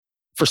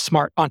for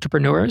smart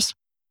entrepreneurs,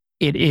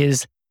 it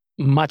is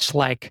much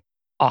like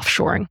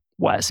offshoring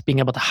was. Being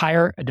able to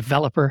hire a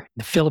developer in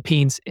the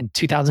Philippines in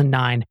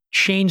 2009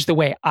 changed the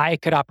way I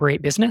could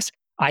operate business.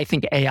 I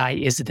think AI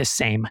is the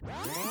same.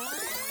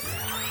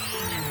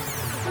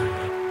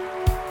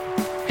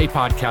 Hey,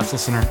 podcast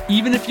listener,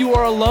 even if you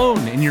are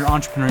alone in your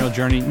entrepreneurial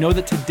journey, know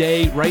that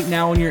today, right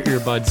now in your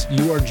earbuds,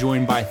 you are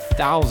joined by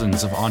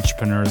thousands of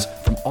entrepreneurs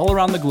from all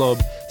around the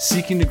globe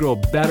seeking to grow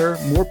better,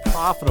 more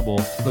profitable,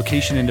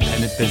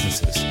 location-independent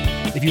businesses.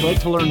 If you'd like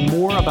to learn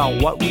more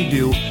about what we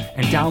do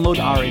and download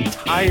our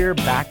entire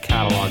back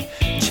catalog,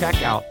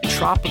 check out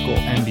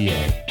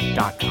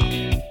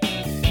tropicalmba.com.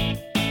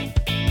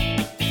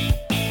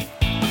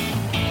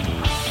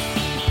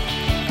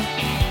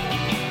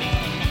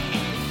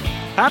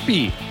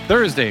 Happy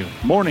Thursday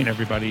morning,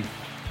 everybody.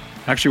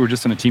 Actually, we're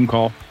just on a team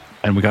call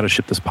and we got to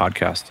ship this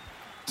podcast.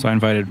 So I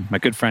invited my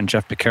good friend,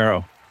 Jeff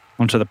Picaro,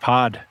 onto the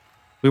pod.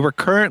 We were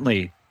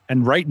currently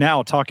and right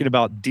now talking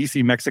about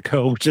DC,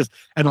 Mexico, just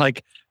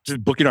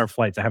booking our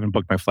flights. I haven't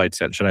booked my flights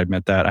yet. Should I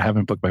admit that? I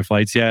haven't booked my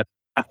flights yet.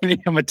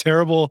 I'm a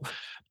terrible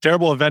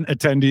event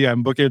attendee.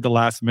 I'm booking at the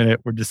last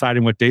minute. We're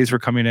deciding what days we're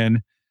coming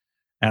in.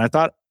 And I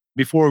thought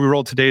before we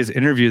rolled today's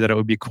interview that it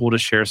would be cool to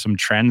share some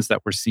trends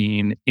that we're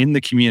seeing in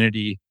the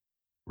community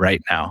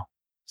right now.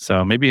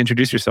 So maybe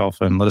introduce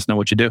yourself and let us know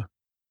what you do.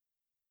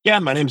 Yeah,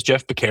 my name's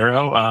Jeff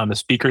Picaro. I'm a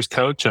speakers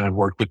coach and I've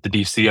worked with the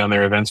DC on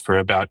their events for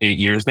about 8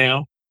 years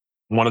now.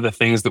 One of the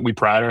things that we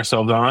pride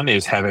ourselves on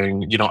is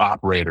having,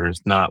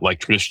 operators, not like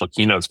traditional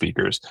keynote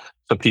speakers.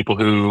 So people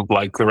who,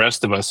 like the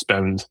rest of us,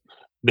 spend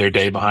their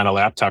day behind a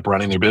laptop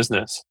running their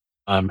business,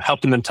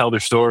 helping them tell their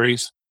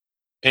stories.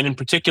 And in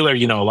particular,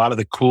 a lot of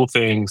the cool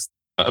things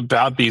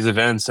about these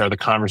events are the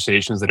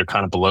conversations that are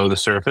kind of below the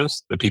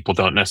surface that people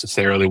don't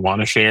necessarily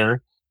want to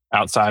share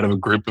outside of a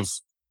group of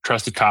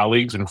trusted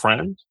colleagues and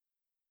friends.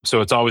 So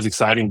it's always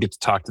exciting to get to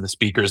talk to the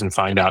speakers and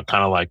find out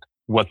kind of like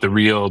what the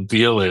real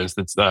deal is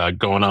that's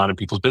going on in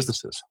people's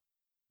businesses.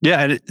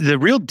 Yeah, and the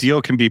real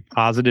deal can be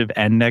positive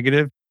and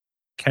negative.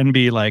 Can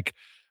be like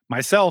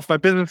myself, my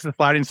business is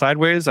sliding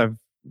sideways.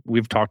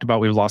 We've talked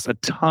about we've lost a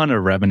ton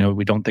of revenue.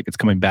 We don't think it's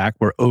coming back.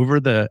 We're over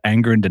the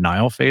anger and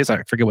denial phase.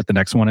 I forget what the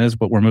next one is,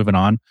 but we're moving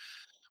on.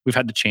 We've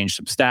had to change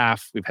some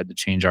staff. We've had to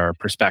change our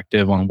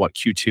perspective on what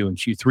Q2 and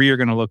Q3 are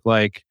going to look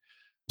like.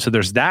 So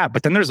there's that.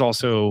 But then there's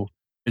also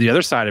the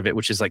other side of it,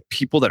 which is like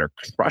people that are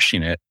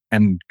crushing it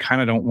and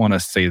kind of don't want to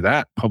say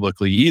that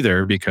publicly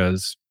either,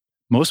 because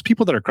most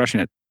people that are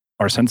crushing it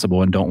are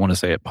sensible and don't want to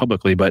say it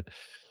publicly. But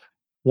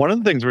one of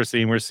the things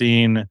we're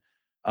seeing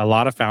a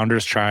lot of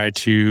founders try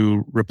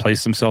to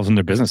replace themselves in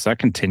their business. That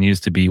continues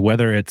to be,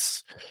 whether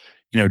it's,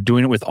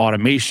 doing it with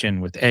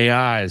automation, with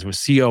AIs, with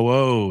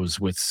COOs,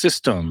 with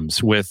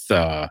systems, with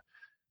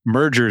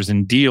mergers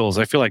and deals.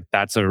 I feel like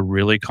that's a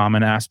really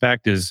common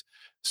aspect, is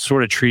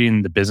sort of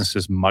treating the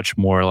businesses much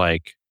more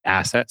like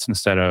assets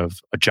instead of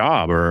a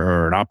job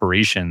or an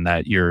operation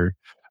that you're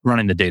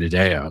running the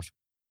day-to-day of.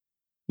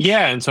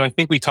 Yeah. And so I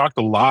think we talked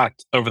a lot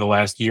over the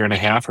last year and a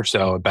half or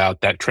so about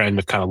that trend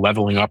of kind of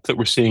leveling up that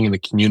we're seeing in the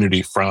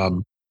community,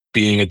 from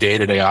being a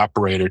day-to-day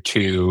operator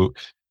to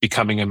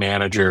becoming a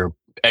manager,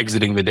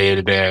 exiting the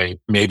day-to-day,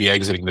 maybe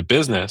exiting the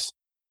business,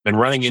 and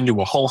running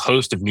into a whole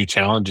host of new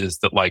challenges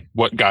that, like,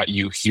 what got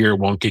you here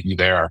won't get you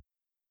there,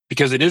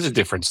 because it is a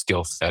different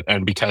skill set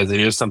and because it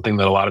is something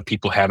that a lot of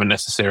people haven't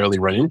necessarily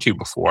run into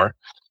before.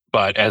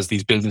 But as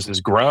these businesses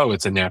grow,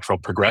 it's a natural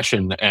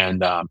progression,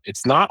 and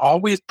it's not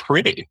always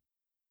pretty.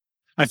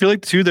 I feel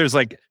like too, there's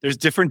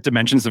different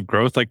dimensions of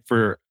growth. Like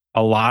for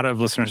a lot of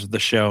listeners of the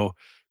show,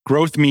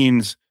 growth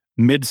means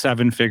mid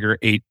 7-figure,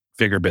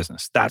 8-figure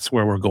business. That's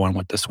where we're going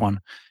with this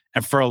one.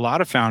 And for a lot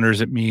of founders,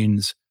 it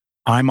means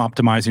I'm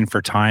optimizing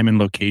for time and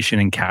location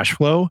and cash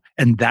flow.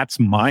 And that's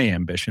my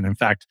ambition. In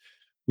fact,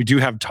 we do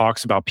have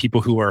talks about people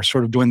who are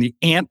sort of doing the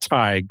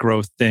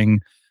anti-growth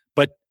thing,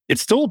 but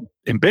it's still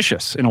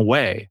ambitious in a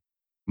way.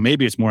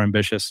 Maybe it's more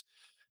ambitious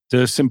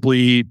to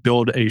simply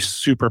build a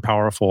super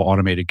powerful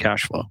automated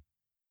cash flow,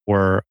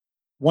 or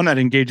one that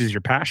engages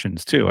your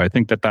passions too. I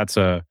think that that's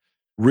a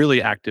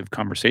really active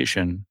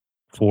conversation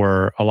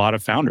for a lot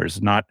of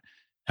founders. Not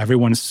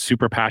everyone's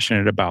super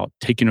passionate about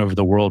taking over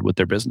the world with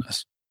their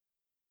business.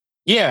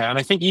 Yeah. And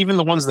I think even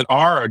the ones that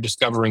are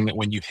discovering that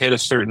when you hit a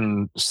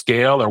certain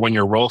scale or when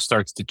your role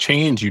starts to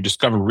change, you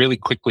discover really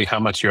quickly how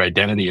much your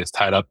identity is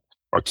tied up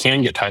or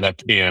can get tied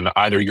up in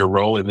either your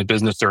role in the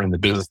business or in the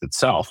business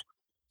itself.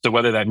 So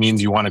whether that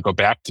means you want to go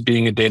back to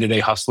being a day-to-day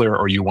hustler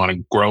or you want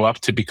to grow up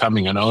to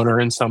becoming an owner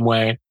in some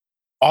way,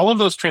 all of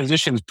those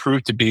transitions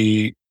prove to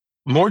be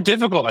more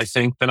difficult, I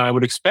think, than I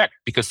would expect,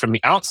 because from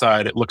the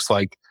outside, it looks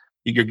like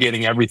you're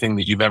getting everything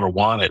that you've ever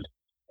wanted.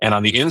 And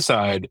on the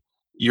inside,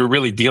 you're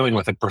really dealing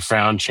with a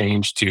profound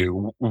change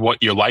to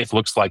what your life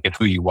looks like and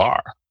who you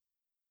are.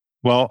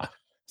 Well,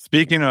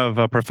 speaking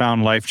of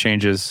profound life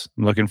changes,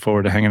 I'm looking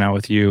forward to hanging out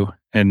with you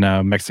in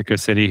Mexico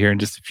City here in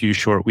just a few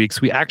short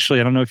weeks. We actually,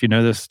 I don't know if you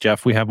know this,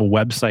 Jeff, we have a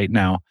website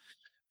now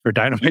for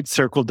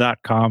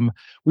dynamitecircle.com.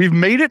 We've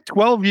made it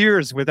 12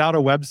 years without a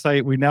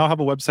website. We now have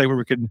a website where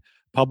we can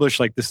publish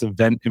like this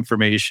event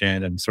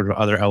information and sort of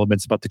other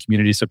elements about the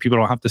community so people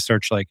don't have to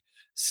search like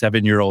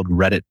 7-year-old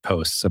Reddit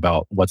posts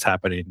about what's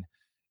happening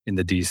in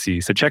the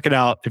DC. So check it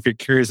out. If you're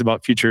curious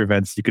about future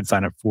events, you can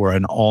sign up for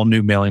an all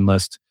new mailing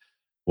list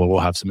where we'll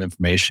have some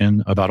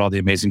information about all the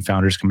amazing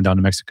founders coming down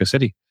to Mexico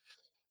City.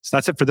 So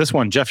that's it for this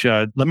one. Jeff,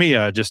 let me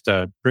just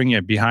bring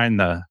you behind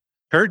the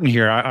curtain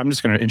here. I'm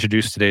just going to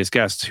introduce today's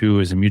guest, who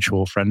is a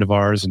mutual friend of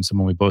ours and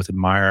someone we both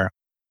admire.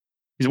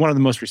 He's one of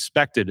the most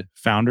respected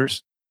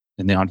founders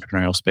in the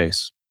entrepreneurial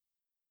space.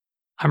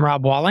 I'm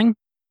Rob Walling,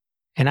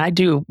 and I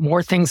do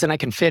more things than I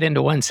can fit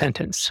into one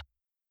sentence.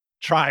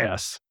 Try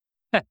us.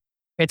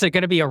 It's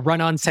going to be a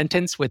run-on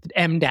sentence with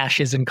M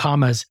dashes and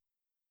commas.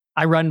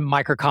 I run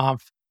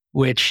MicroConf,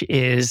 which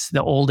is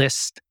the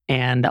oldest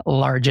and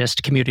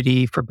largest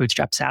community for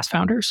Bootstrapped SaaS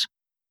founders.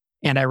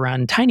 And I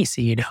run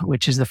TinySeed,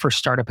 which is the first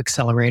startup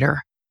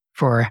accelerator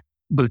for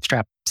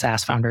Bootstrapped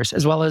SaaS founders,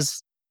 as well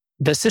as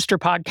the sister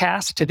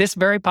podcast to this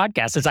very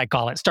podcast, as I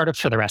call it,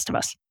 Startups for the Rest of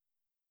Us.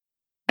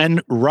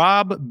 And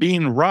Rob,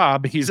 being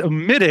Rob, he's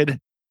omitted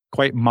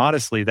quite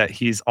modestly that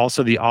he's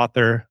also the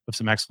author of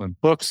some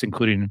excellent books,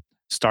 including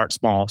Start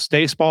Small,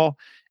 Stay Small,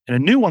 and a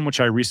new one, which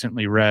I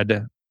recently read.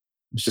 I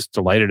was just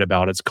delighted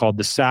about. It's called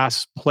the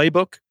SaaS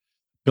Playbook,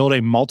 Build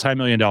a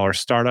Multi-Million-Dollar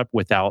Startup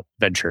Without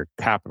Venture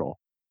Capital.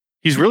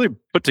 He's really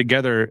put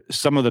together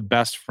some of the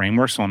best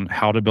frameworks on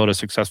how to build a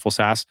successful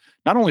SaaS,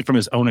 not only from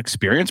his own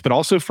experience, but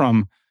also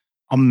from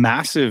a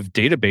massive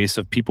database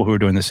of people who are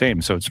doing the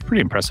same. So it's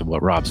pretty impressive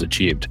what Rob's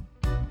achieved.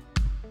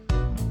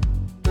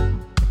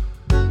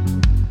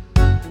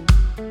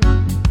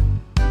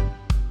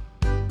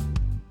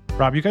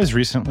 Rob, you guys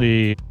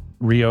recently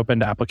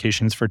reopened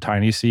applications for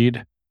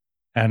TinySeed.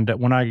 And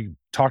when I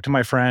talk to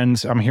my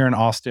friends, I'm here in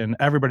Austin,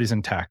 everybody's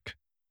in tech.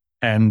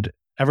 And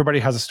everybody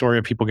has a story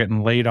of people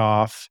getting laid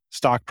off,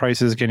 stock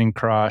prices getting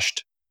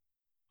crushed.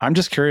 I'm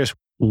just curious,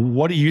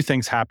 what do you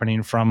think's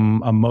happening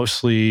from a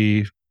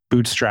mostly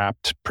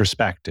bootstrapped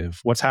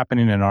perspective? What's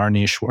happening in our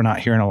niche? We're not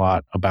hearing a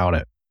lot about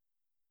it.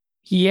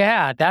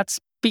 Yeah, that's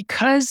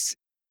because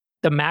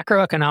the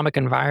macroeconomic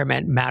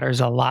environment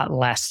matters a lot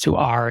less to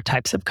our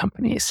types of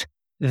companies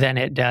than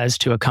it does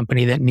to a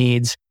company that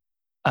needs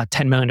a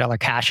 $10 million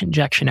cash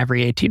injection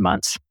every 18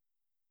 months.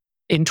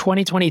 In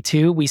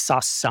 2022, we saw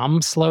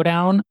some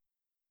slowdown.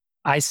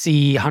 I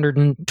see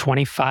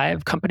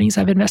 125 companies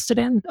I've invested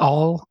in,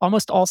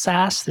 almost all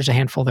SaaS. There's a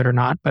handful that are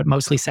not, but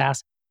mostly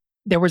SaaS.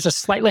 There was a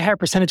slightly higher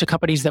percentage of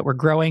companies that were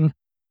growing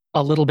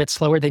a little bit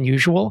slower than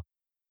usual.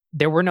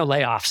 There were no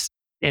layoffs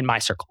in my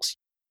circles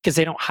because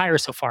they don't hire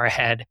so far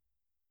ahead.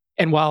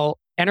 And while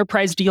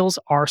enterprise deals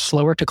are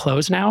slower to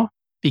close now,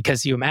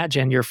 because you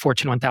imagine your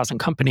Fortune 1000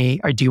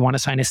 company, or do you want to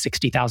sign a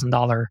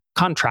 $60,000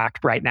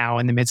 contract right now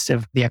in the midst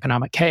of the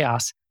economic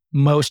chaos?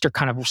 Most are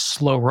kind of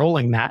slow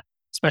rolling that,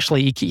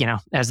 especially,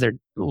 as they're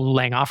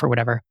laying off or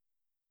whatever.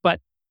 But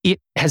it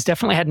has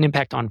definitely had an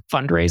impact on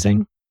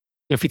fundraising.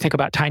 If you think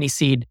about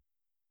TinySeed,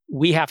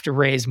 we have to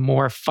raise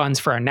more funds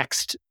for our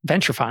next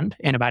venture fund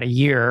in about a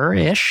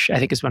year-ish, I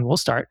think is when we'll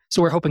start.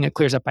 So we're hoping it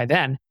clears up by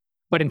then.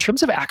 But in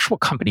terms of actual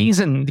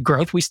companies and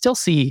growth, we still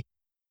see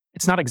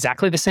it's not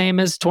exactly the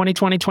same as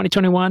 2020,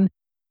 2021,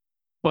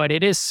 but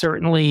it is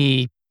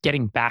certainly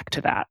getting back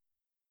to that.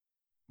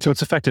 So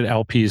it's affected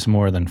LPs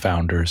more than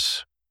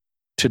founders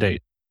to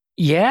date.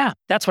 Yeah,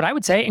 that's what I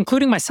would say,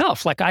 including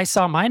myself. Like I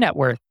saw my net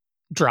worth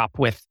drop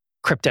with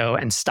crypto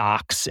and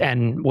stocks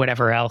and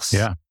whatever else.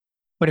 Yeah.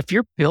 But if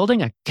you're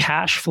building a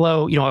cash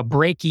flow,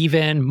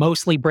 a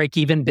mostly break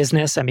even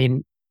business, I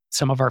mean,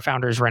 some of our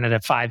founders run at a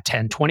 $5,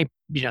 $10, $20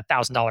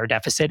 $1,000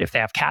 deficit if they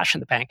have cash in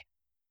the bank.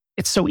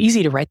 It's so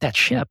easy to right that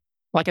ship.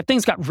 Like if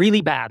things got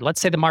really bad, let's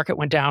say the market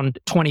went down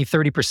 20,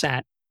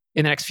 30%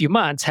 in the next few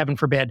months, heaven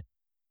forbid,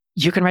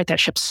 you can right that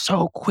ship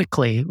so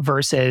quickly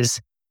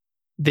versus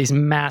these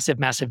massive,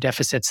 massive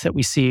deficits that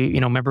we see.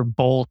 Remember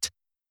Bolt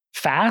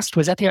Fast?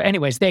 Was that the...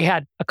 Anyways, they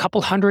had a couple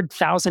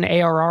 100,000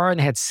 ARR and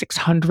they had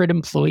 600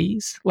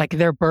 employees. Like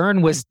their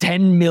burn was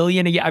 10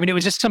 million a year. I mean, it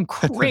was just some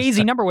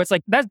crazy number where it's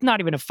like, that's not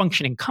even a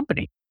functioning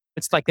company.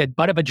 It's like the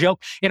butt of a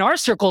joke. In our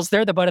circles,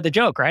 they're the butt of the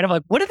joke, right? I'm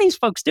like, what are these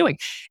folks doing?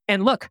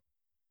 And look,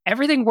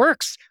 everything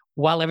works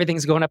while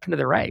everything's going up into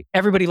the right.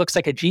 Everybody looks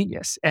like a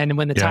genius. And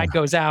when the tide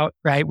goes out,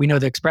 right, we know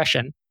the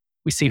expression.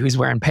 We see who's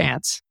wearing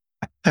pants.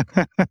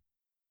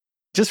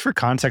 Just for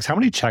context, how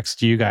many checks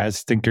do you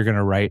guys think you're going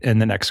to write in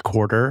the next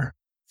quarter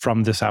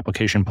from this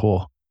application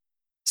pool?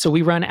 So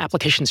we run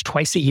applications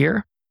twice a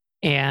year.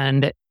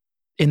 And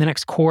in the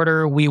next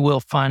quarter, we will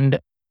fund,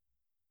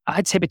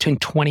 I'd say, between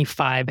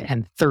 25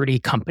 and 30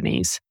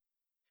 companies.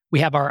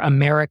 We have our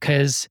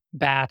Americas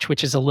batch,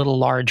 which is a little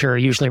larger,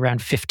 usually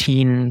around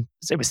 15.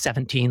 It was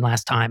 17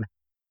 last time.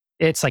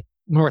 It's like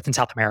North and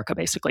South America,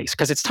 basically,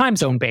 because it's time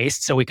zone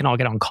based, so we can all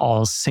get on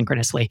calls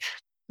synchronously.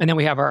 And then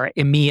we have our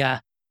EMEA,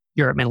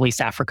 Europe, Middle East,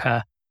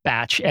 Africa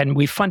batch. And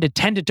we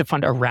tended to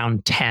fund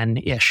around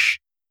 10-ish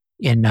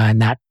in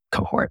that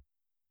cohort.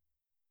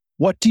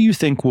 What do you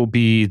think will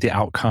be the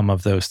outcome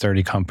of those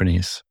 30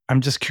 companies?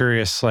 I'm just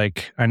curious, I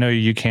know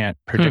you can't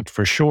predict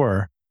for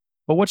sure,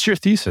 but what's your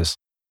thesis?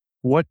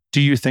 What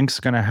do you think is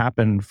going to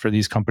happen for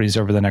these companies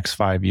over the next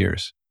 5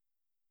 years?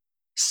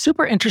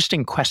 Super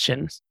interesting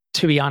question,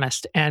 to be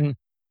honest. And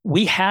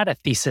we had a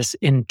thesis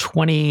in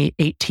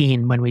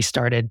 2018 when we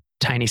started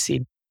Tiny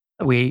Seed.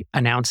 We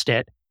announced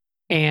it.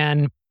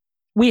 And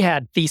we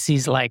had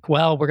theses like,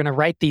 well, we're going to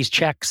write these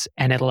checks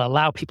and it'll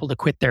allow people to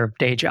quit their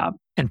day job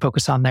and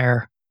focus on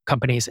their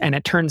companies. And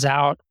it turns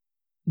out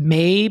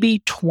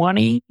maybe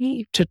 20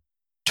 to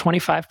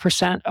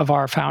 25% of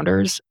our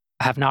founders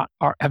have not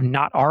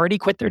already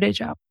quit their day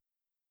job.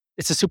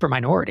 It's a super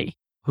minority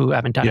who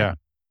haven't done it.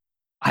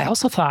 I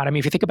also thought,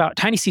 if you think about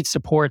Tiny Seed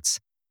supports,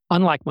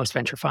 unlike most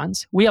venture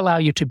funds, we allow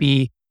you to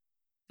be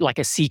like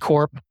a C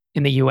Corp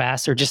in the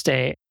US or just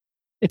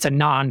it's a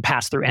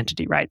non-pass-through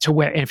entity, right? So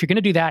and if you're going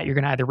to do that, you're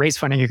going to either raise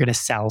funding or you're going to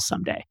sell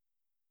someday.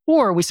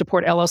 Or we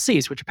support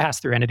LLCs, which are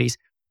pass-through entities.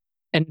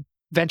 And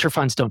venture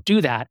funds don't do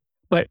that.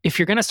 But if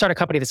you're going to start a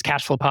company that's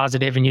cash flow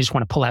positive and you just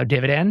want to pull out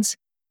dividends,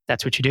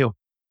 that's what you do.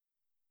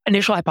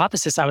 Initial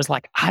hypothesis, I was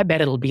like, I bet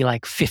it'll be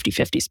like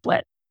 50-50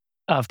 split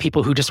of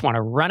people who just want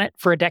to run it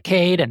for a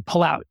decade and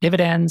pull out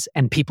dividends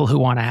and people who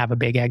want to have a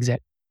big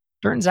exit.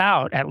 Turns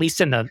out, at least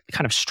in the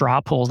kind of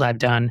straw polls I've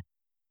done,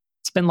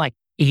 it's been like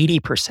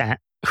 80%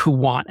 who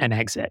want an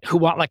exit, who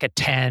want like a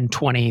 10,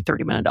 20,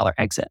 $30 million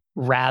exit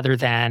rather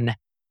than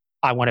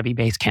I want to be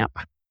Basecamp.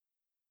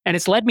 And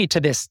it's led me to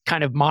this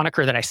kind of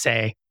moniker that I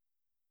say,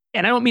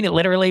 and I don't mean it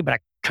literally, but I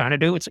kind of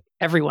do. It's like,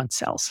 everyone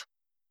sells.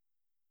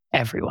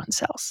 Everyone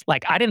sells.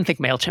 Like, I didn't think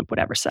MailChimp would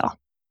ever sell,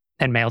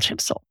 and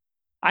MailChimp sold.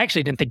 I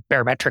actually didn't think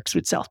Barometrics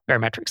would sell.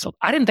 Barometrics sold.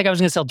 I didn't think I was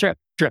going to sell Drip.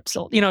 Drip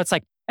sold. It's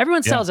like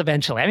everyone sells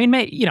eventually.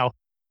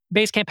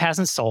 Basecamp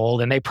hasn't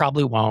sold and they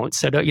probably won't.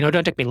 So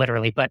don't take me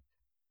literally. But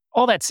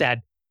all that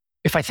said,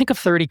 if I think of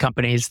 30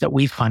 companies that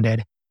we've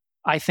funded,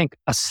 I think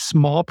a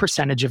small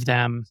percentage of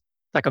them,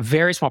 like a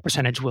very small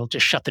percentage, will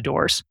just shut the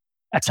doors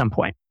at some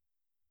point.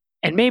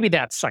 And maybe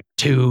that's like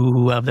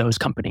 2 of those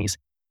companies.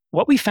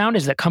 What we found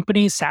is that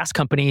companies, SaaS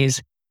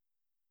companies,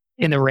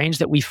 in the range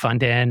that we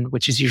fund in,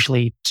 which is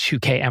usually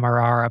 2K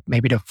MRR up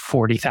maybe to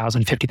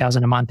 40,000,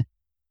 50,000 a month,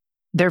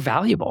 they're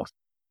valuable.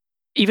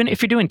 Even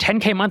if you're doing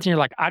 10K a month and you're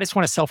like, I just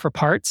want to sell for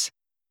parts,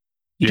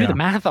 you do the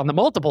math on the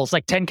multiples,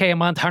 like 10K a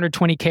month,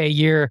 120K a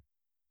year.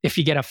 If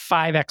you get a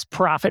 5X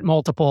profit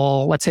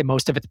multiple, let's say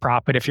most of it's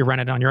profit if you run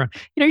it on your own,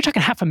 you're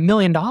talking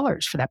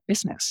 $500,000 for that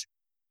business.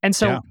 And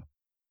so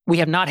we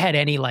have not had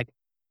any like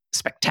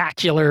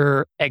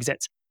spectacular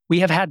exits. We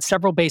have had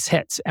several base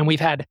hits, and we've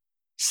had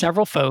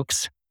several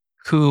folks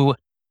who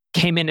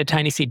came into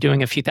Tiny Seed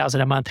doing a few thousand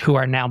a month who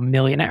are now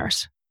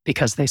millionaires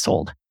because they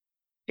sold.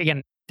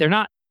 Again, they're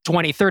not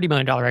 $20, $30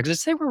 million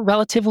exits. They were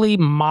relatively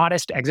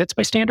modest exits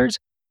by standards,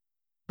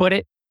 but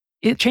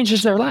it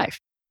changes their life.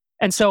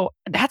 And so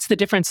that's the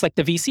difference. Like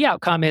the VC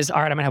outcome is,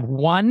 all right, I'm going to have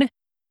 1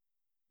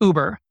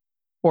 Uber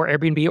or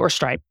Airbnb or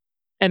Stripe,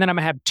 and then I'm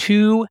going to have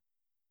 2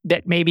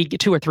 that maybe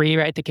 2 or 3,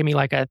 right? That give me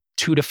like a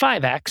 2 to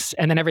 5X,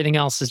 and then everything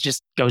else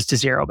just goes to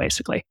 0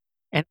 basically.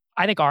 And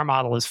I think our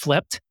model is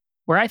flipped,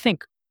 where I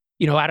think,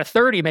 out of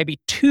 30, maybe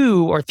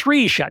 2 or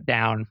 3 shut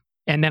down.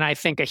 And then I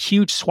think a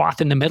huge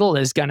swath in the middle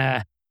is and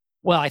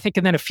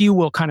then a few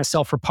will kind of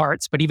sell for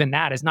parts, but even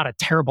that is not a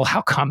terrible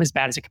outcome, as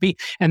bad as it could be.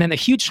 And then the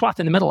huge swath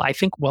in the middle, I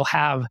think will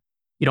have,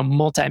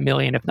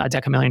 multi-million, if not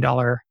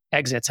 $10,000,000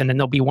 exits. And then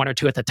there'll be 1 or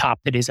 2 at the top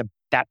that is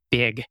that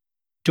big.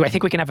 Do I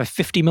think we can have a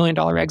 $50 million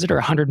exit or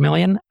 $100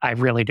 million? I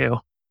really do.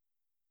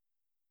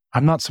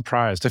 I'm not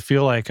surprised. I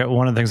feel like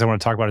one of the things I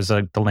want to talk about is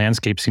like the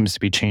landscape seems to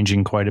be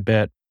changing quite a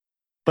bit.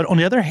 But on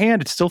the other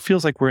hand, it still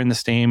feels like we're in the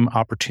same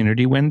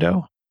opportunity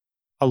window.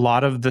 A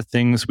lot of the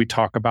things we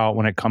talk about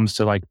when it comes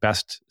to like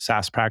best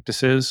SaaS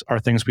practices are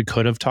things we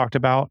could have talked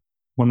about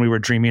when we were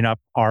dreaming up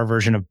our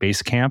version of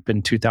Basecamp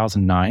in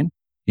 2009.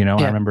 I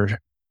remember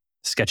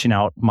sketching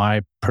out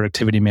my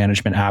productivity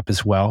management app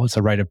as well. It's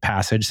a rite of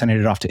passage, sending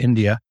it off to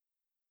India.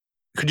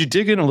 Could you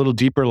dig in a little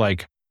deeper?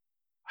 Like,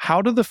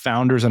 how do the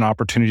founders and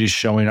opportunities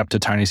showing up to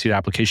Tiny Seed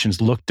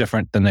applications look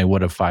different than they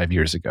would have 5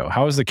 years ago?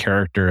 How is the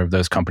character of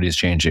those companies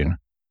changing?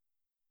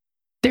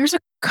 There's a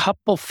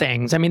couple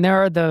things.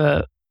 There are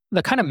the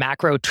kind of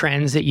macro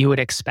trends that you would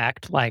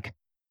expect, like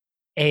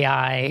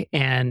AI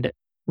and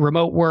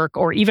remote work,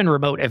 or even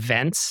remote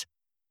events,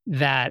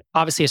 that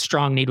obviously a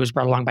strong need was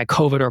brought along by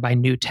COVID or by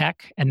new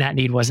tech, and that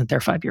need wasn't there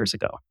 5 years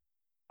ago.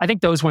 I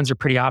think those ones are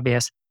pretty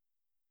obvious.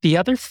 The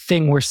other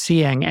thing we're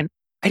seeing, and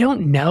I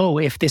don't know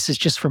if this is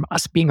just from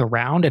us being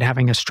around and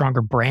having a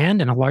stronger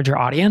brand and a larger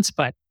audience,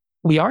 but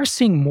we are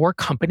seeing more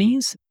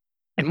companies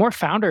and more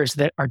founders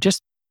that are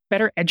just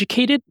better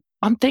educated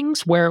on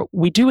things, where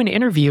we do an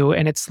interview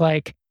and it's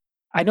like,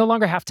 I no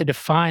longer have to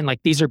define like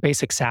these are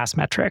basic SaaS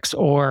metrics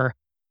or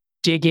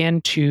dig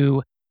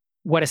into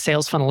what a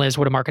sales funnel is,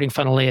 what a marketing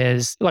funnel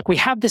is. Like, we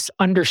have this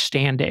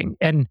understanding,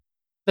 and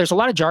there's a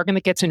lot of jargon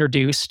that gets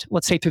introduced,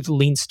 let's say through the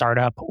Lean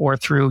Startup or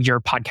through your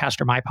podcast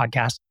or my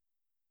podcast.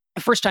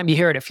 The first time you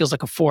hear it, it feels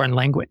like a foreign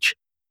language.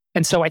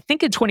 And so I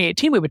think in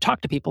 2018, we would talk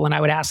to people and I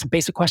would ask a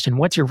basic question,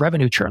 what's your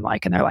revenue churn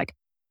like? And they're like,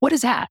 what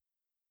is that?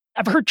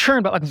 I've heard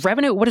churn, but like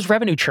revenue, what is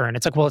revenue churn?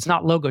 It's like, well, it's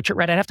not logo churn,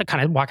 right? I'd have to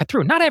kind of walk it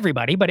through. Not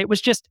everybody, but it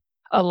was just,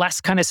 a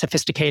less kind of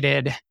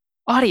sophisticated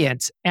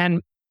audience.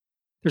 And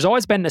there's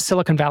always been the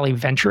Silicon Valley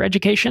venture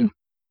education,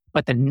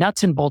 but the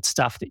nuts and bolts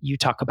stuff that you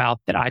talk about,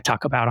 that I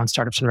talk about on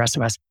Startups for the Rest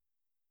of Us,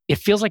 it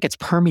feels like it's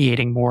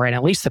permeating more. And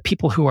at least the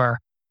people who are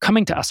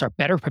coming to us are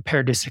better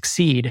prepared to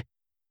succeed,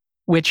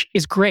 which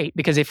is great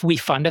because if we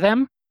fund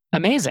them,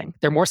 amazing.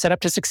 They're more set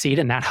up to succeed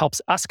and that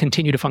helps us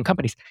continue to fund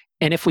companies.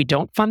 And if we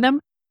don't fund them,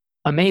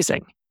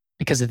 amazing,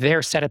 because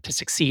they're set up to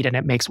succeed and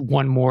it makes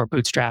one more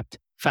bootstrapped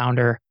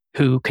founder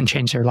who can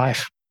change their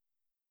life.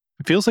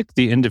 It feels like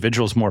the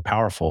individual is more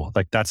powerful.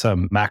 Like that's a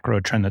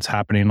macro trend that's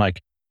happening.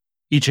 Like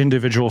each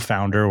individual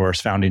founder or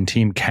founding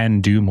team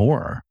can do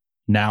more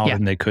now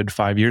than they could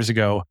 5 years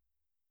ago.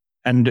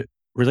 And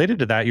related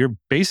to that, you're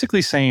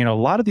basically saying a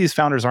lot of these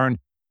founders aren't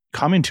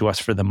coming to us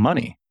for the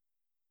money.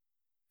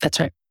 That's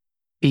right.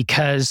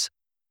 Because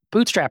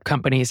bootstrap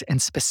companies,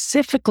 and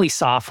specifically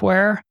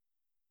software,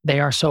 they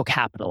are so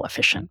capital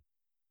efficient.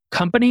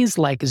 Companies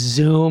like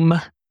Zoom,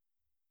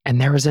 and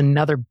there was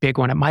another big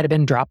one, it might have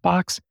been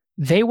Dropbox,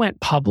 they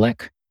went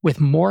public with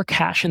more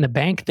cash in the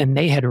bank than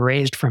they had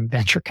raised from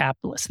venture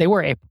capitalists. They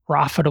were a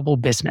profitable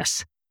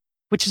business,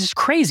 which is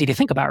crazy to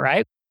think about,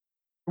 right?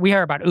 We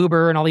hear about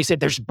Uber and all these,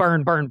 there's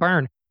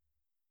burn.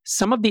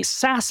 Some of these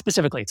SaaS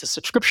specifically, it's a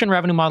subscription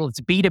revenue model,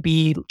 it's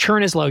B2B,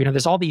 churn is low.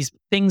 There's all these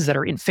things that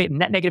are in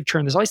net negative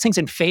churn. There's all these things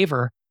in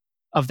favor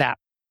of that.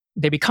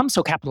 They become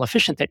so capital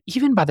efficient that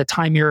even by the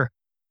time you're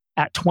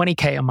at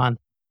 $20K a month,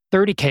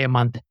 $30K a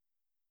month,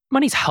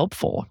 money's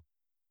helpful,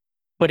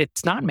 but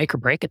it's not make or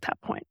break at that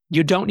point.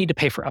 You don't need to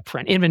pay for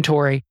upfront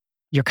inventory.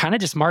 You're kind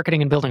of just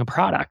marketing and building a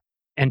product.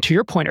 And to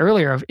your point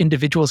earlier of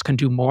individuals can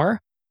do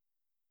more,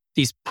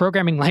 these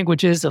programming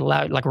languages that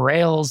allow, like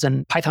Rails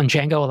and Python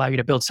Django, allow you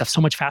to build stuff so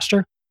much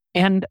faster.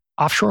 And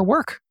offshore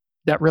work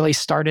that really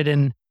started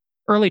in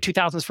early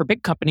 2000s for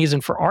big companies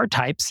and for our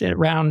types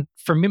around,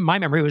 for me, my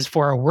memory was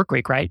 4-hour work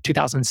week, right?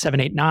 2007,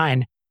 8,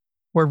 9,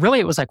 where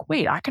really it was like,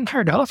 wait, I can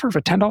hire a developer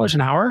for $10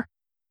 an hour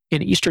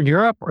in Eastern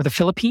Europe or the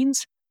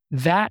Philippines.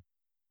 That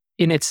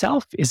in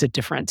itself is a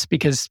difference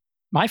because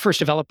my first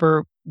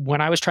developer,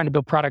 when I was trying to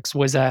build products,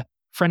 was a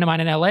friend of mine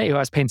in LA who I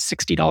was paying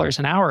 $60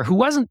 an hour, who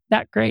wasn't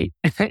that great.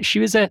 She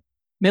was a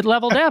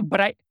mid-level dev, but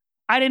I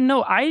didn't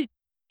know.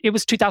 It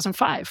was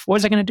 2005. What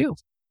was I going to do?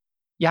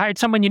 You hired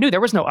someone you knew.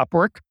 There was no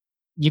Upwork.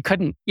 You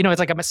couldn't, it's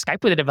like I'm a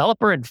Skype with a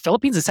developer in the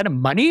Philippines instead of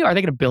money. Are they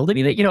going to build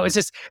anything? It's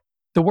just,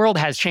 the world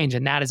has changed.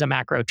 And that is a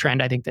macro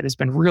trend, I think, that has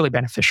been really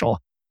beneficial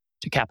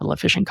to capital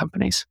efficient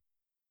companies.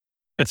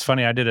 It's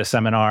funny. I did a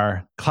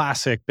seminar,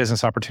 classic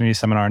business opportunity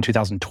seminar in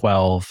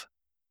 2012,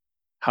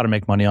 how to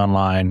make money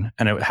online.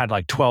 And it had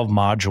like 12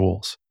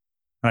 modules.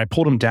 And I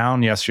pulled them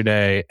down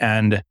yesterday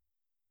and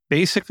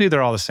basically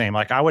they're all the same.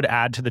 Like I would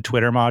add to the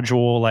Twitter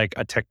module, like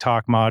a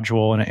TikTok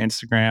module and an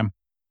Instagram.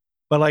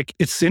 But like,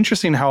 it's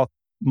interesting how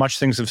much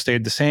things have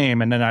stayed the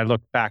same. And then I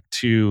look back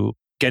to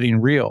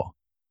Getting Real.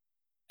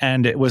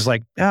 And it was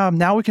like,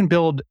 now we can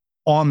build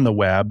on the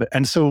web.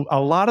 And so a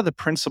lot of the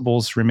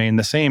principles remain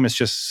the same. It's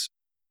just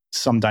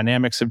some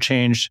dynamics have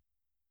changed.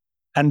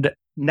 And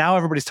now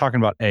everybody's talking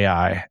about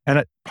AI.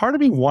 And part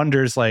of me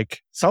wonders,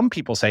 like, some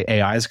people say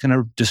AI is going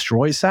to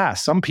destroy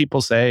SaaS. Some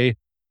people say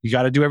you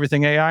got to do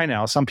everything AI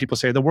now. Some people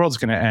say the world's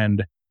going to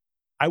end.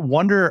 I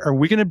wonder, are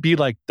we going to be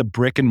like the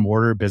brick and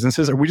mortar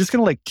businesses? Are we just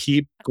going to like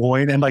keep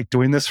going and like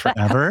doing this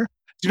forever?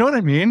 Do you know what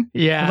I mean?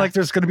 Yeah. And like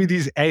there's going to be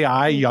these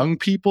AI young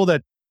people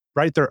that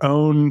write their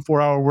own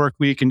 4-hour work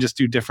week and just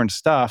do different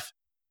stuff.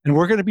 And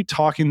we're going to be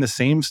talking the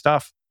same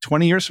stuff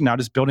 20 years from now,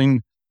 just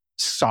building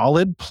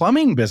solid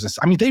plumbing business.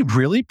 I mean, they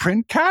really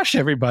print cash,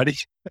 everybody.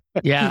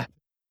 Yeah.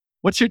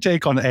 What's your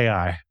take on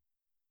AI?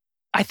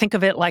 I think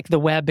of it like the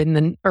web in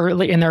the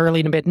early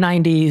to mid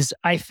 90s.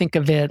 I think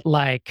of it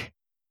like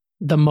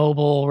the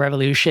mobile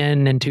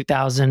revolution in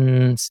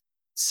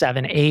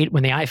 2007, 8,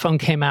 when the iPhone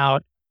came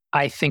out.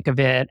 I think of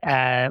it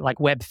like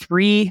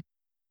Web3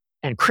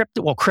 and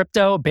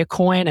crypto,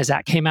 Bitcoin, as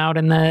that came out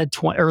in the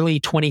early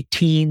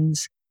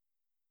 2010s.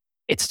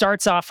 It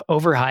starts off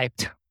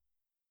overhyped.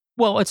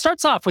 Well, it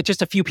starts off with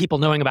just a few people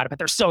knowing about it, but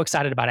they're so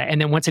excited about it. And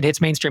then once it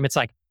hits mainstream, it's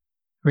like,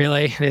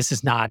 really? This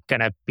is not going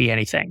to be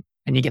anything.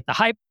 And you get the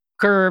hype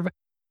curve,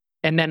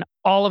 and then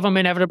all of them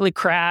inevitably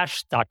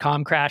crash.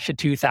 .com crash in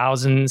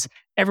 2000s.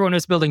 Everyone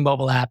was building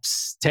mobile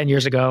apps 10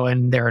 years ago,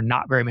 and there are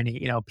not very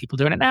many, people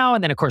doing it now.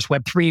 And then, of course,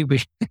 Web3,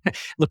 we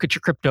look at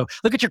your crypto,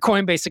 look at your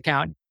Coinbase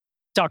account,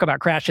 talk about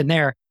crash in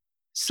there.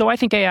 So I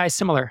think AI is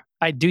similar.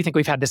 I do think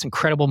we've had this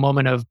incredible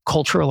moment of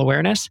cultural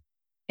awareness.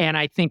 And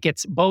I think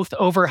it's both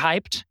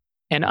overhyped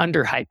and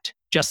underhyped,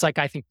 just like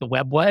I think the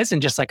web was,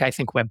 and just like I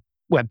think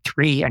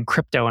Web3 and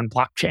crypto and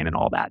blockchain and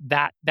all that.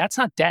 That's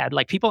not dead.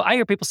 Like I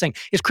hear people saying,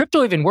 is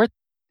crypto even worth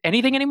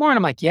anything anymore? And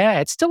I'm like, yeah,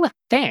 it's still a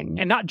thing.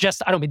 And not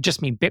just, I don't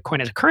just mean Bitcoin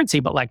as a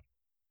currency, but like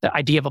the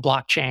idea of a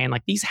blockchain,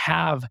 like these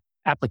have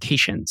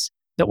applications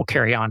that will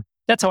carry on.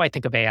 That's how I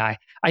think of AI.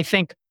 I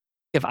think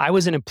if I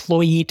was an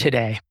employee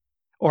today,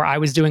 or I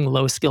was doing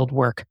low-skilled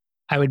work,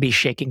 I would be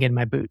shaking in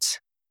my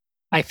boots.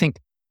 I think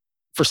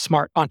for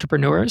smart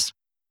entrepreneurs,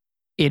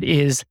 it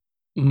is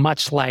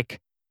much like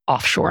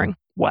offshoring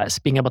was.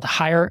 Being able to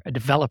hire a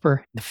developer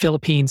in the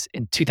Philippines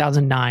in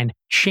 2009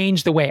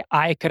 changed the way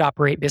I could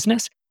operate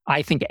business.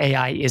 I think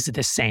AI is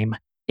the same.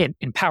 It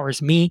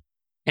empowers me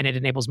and it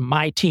enables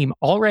my team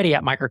already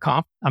at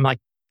Microconf. I'm like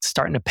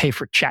starting to pay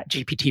for Chat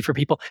GPT for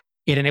people.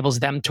 It enables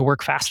them to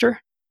work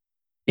faster.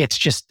 It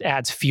just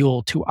adds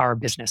fuel to our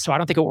business. So I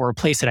don't think it will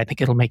replace it. I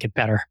think it'll make it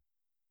better.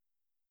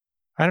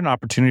 I had an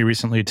opportunity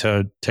recently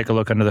to take a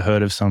look under the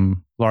hood of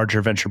some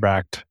larger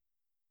venture-backed,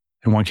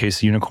 in one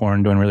case, a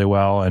unicorn doing really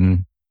well,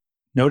 and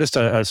noticed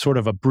a sort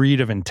of a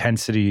breed of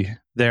intensity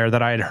there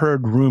that I had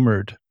heard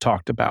rumored,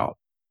 talked about,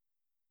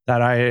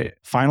 that I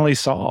finally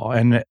saw.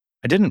 And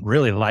I didn't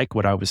really like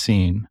what I was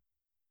seeing.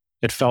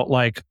 It felt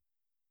like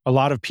a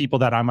lot of people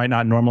that I might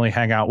not normally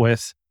hang out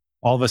with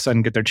all of a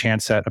sudden get their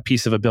chance at a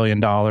piece of $1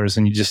 billion,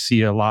 and you just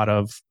see a lot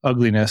of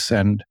ugliness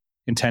and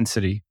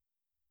intensity.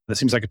 That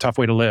seems like a tough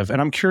way to live.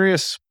 And I'm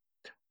curious,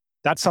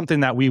 that's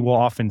something that we will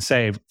often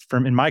say.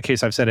 In my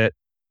case, I've said it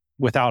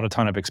without a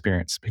ton of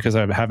experience because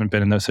I haven't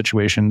been in those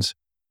situations.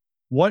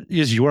 What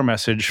is your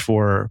message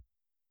for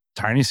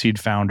tiny seed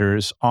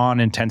founders on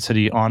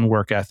intensity, on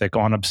work ethic,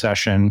 on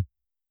obsession,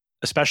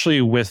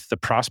 especially with the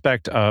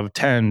prospect of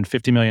 $10,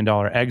 $50 million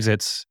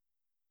exits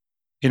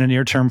in a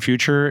near-term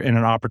future in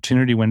an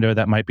opportunity window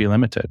that might be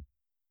limited?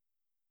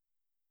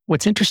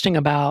 What's interesting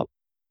about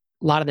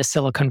a lot of the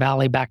Silicon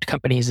Valley-backed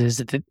companies is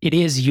that it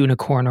is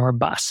unicorn or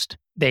bust.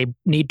 They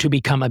need to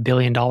become $1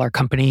 billion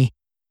company,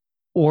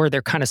 or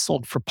they're kind of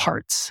sold for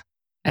parts,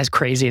 as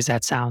crazy as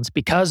that sounds.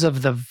 Because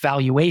of the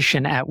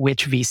valuation at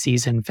which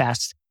VCs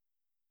invest,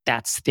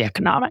 that's the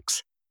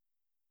economics.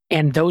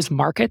 And those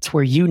markets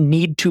where you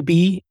need to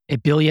be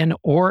 $1 billion,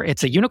 or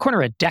it's a unicorn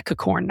or a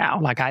decacorn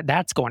now,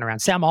 that's going around.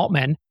 Sam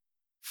Altman,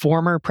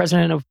 former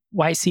president of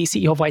YC,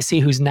 CEO of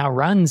YC, who's now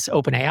runs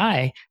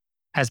OpenAI,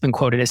 has been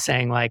quoted as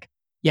saying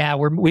yeah,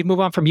 we move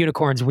on from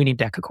unicorns, we need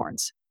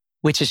decacorns,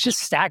 which is just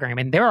staggering. I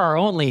mean, there are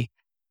only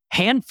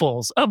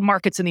handfuls of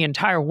markets in the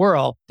entire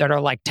world that are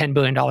like $10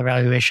 billion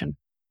valuation,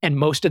 and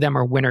most of them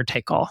are winner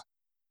take all.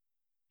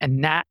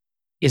 And that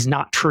is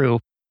not true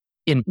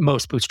in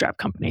most bootstrap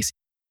companies.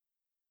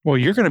 Well,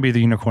 you're going to be the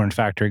unicorn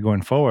factory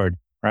going forward,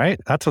 right?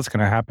 That's what's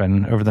going to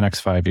happen over the next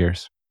 5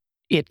 years.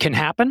 It can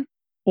happen,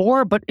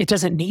 but it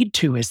doesn't need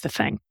to is the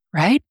thing,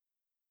 right?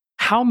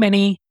 How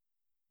many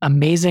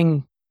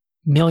amazing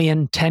 $1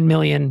 million, $10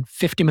 million,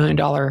 $50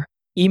 million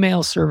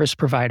email service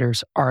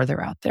providers are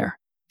there out there?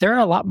 There are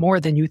a lot more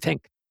than you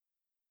think.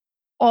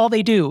 All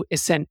they do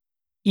is send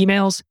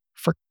emails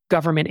for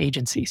government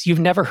agencies. You've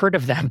never heard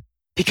of them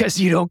because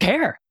you don't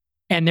care.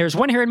 And there's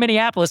one here in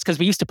Minneapolis because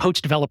we used to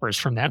poach developers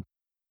from them.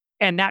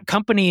 And that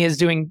company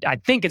is I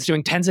think it's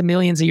doing tens of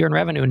millions a year in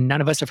revenue, and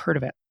none of us have heard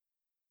of it.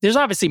 There's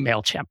obviously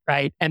MailChimp,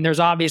 right? And there's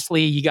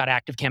obviously, you got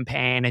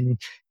ActiveCampaign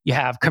and you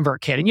have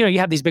ConvertKit, and you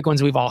have these big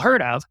ones we've all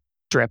heard of.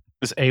 Drip.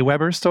 Is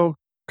Aweber still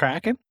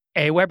cracking?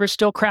 Aweber's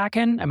still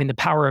cracking. I mean, the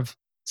power of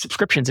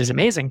subscriptions is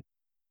amazing.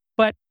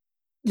 But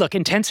look,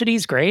 intensity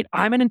is great.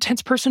 I'm an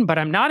intense person, but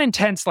I'm not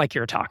intense like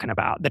you're talking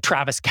about. The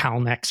Travis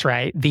Kalanick's,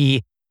 right?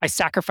 I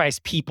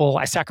sacrifice people,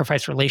 I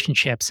sacrifice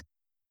relationships,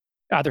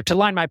 either to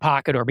line my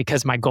pocket or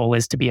because my goal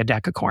is to be a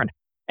decacorn.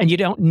 And you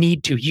don't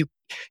need to.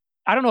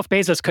 I don't know if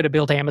Bezos could have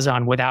built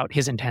Amazon without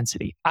his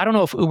intensity. I don't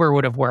know if Uber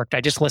would have worked.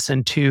 I just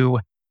listened to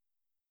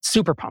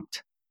Super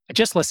Pumped. I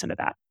just listened to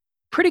that.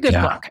 Pretty good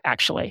book,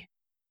 actually.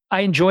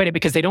 I enjoyed it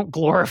because they don't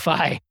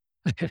glorify.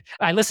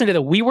 I listened to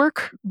the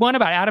WeWork one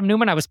about Adam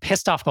Newman. I was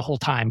pissed off the whole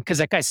time because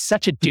that guy's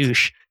such a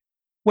douche.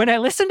 When I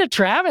listened to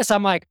Travis,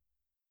 I'm like,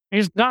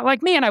 he's not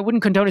like me, and I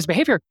wouldn't condone his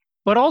behavior.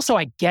 But also,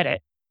 I get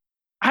it.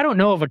 I don't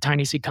know of a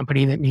tiny seed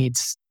company that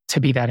needs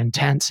to be that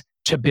intense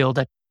to build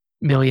a $1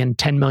 million,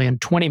 $10 million,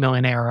 $20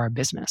 million ARR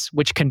business,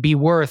 which can be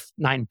worth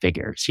 9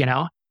 figures,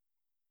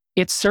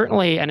 It's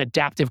certainly an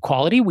adaptive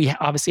quality. We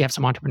obviously have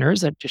some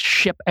entrepreneurs that just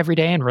ship every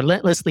day and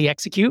relentlessly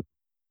execute.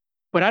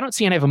 But I don't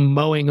see any of them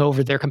mowing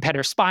over their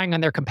competitors, spying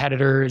on their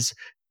competitors,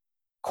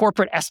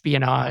 corporate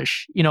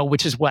espionage,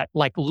 which is what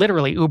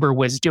literally Uber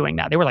was doing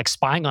now. They were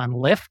spying on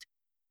Lyft,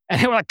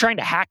 and they were trying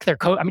to hack their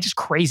code. I mean, just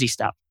crazy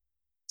stuff.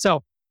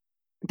 So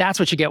that's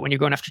what you get when you're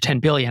going after 10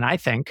 billion, I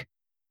think.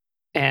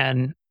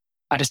 And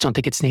I just don't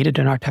think it's needed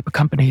in our type of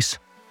companies.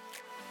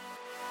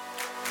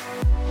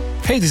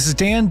 Hey, this is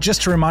Dan.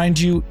 Just to remind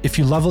you, if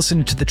you love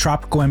listening to the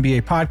Tropical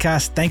MBA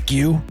podcast, thank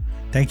you.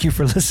 Thank you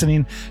for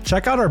listening.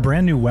 Check out our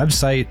brand new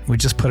website. We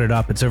just put it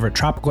up. It's over at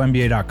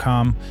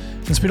tropicalmba.com.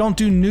 Since we don't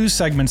do news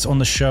segments on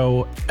the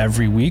show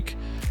every week,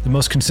 the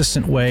most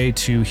consistent way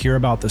to hear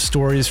about the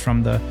stories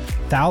from the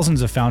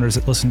thousands of founders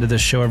that listen to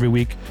this show every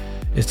week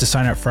is to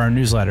sign up for our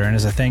newsletter. And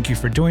as a thank you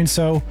for doing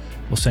so,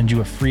 we'll send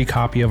you a free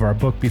copy of our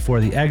book Before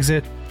the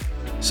Exit,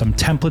 some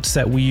templates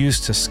that we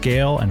use to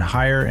scale and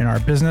hire in our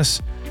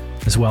business,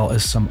 as well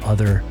as some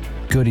other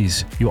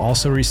goodies. You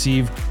also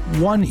receive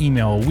 1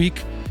 email a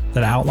week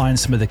that outlines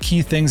some of the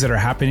key things that are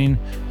happening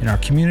in our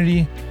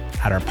community,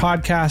 at our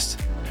podcast,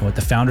 and with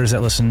the founders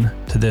that listen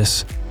to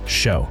this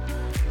show.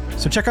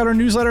 So check out our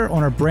newsletter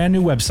on our brand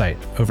new website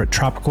over at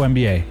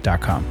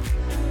tropicalmba.com.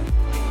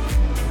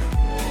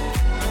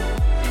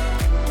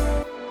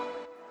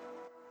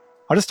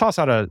 I'll just toss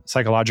out a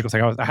psychological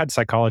thing. I had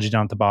psychology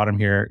down at the bottom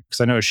here because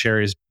I know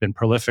Sherry's been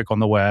prolific on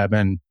the web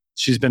and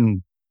she's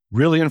been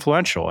really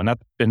influential, and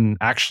that's been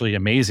actually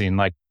amazing.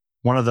 Like,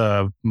 one of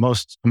the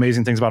most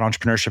amazing things about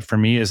entrepreneurship for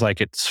me is like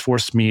it's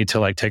forced me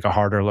to like take a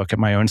harder look at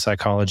my own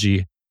psychology.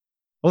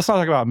 Well, let's not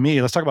talk about me.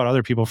 Let's talk about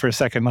other people for a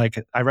second.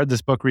 Like, I read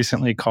this book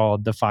recently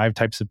called The 5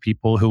 Types of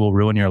People Who Will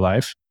Ruin Your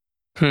Life.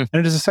 And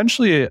it is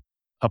essentially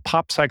a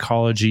pop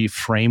psychology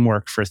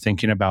framework for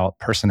thinking about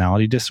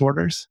personality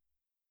disorders.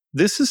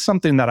 This is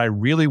something that I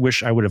really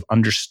wish I would have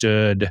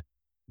understood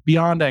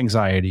beyond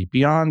anxiety,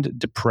 beyond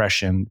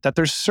depression, that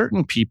there's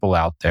certain people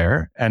out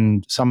there,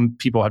 and some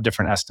people have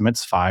different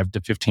estimates, 5 to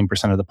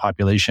 15% of the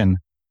population,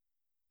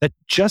 that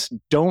just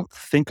don't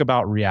think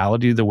about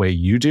reality the way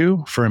you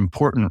do for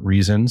important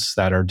reasons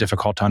that are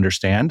difficult to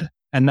understand,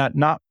 and that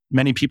not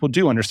many people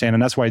do understand.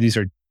 And that's why these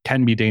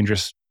can be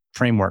dangerous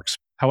frameworks.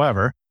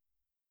 However,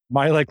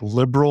 my like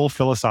liberal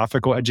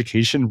philosophical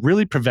education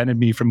really prevented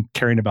me from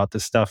caring about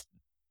this stuff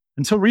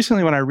until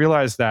recently, when I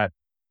realized that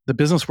the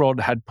business world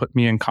had put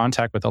me in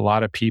contact with a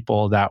lot of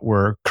people that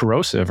were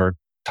corrosive or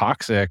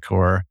toxic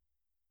or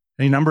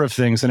any number of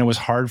things. And it was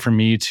hard for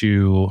me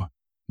to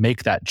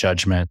make that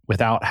judgment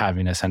without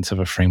having a sense of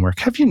a framework.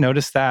 Have you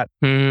noticed that?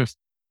 The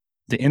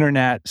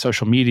internet,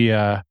 social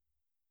media,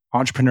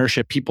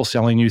 entrepreneurship, people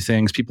selling you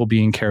things, people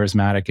being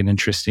charismatic and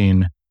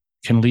interesting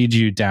can lead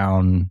you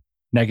down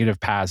negative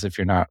paths if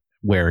you're not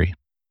wary.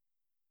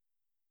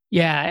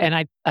 Yeah.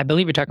 And I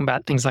believe you're talking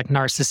about things like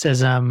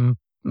narcissism,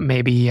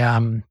 maybe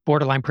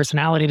borderline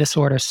personality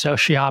disorder,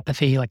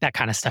 sociopathy, like that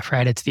kind of stuff,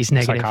 right? It's these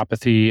negative...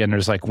 Psychopathy, and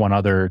there's like one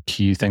other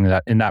key thing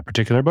that in that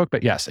particular book.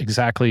 But yes,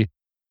 exactly.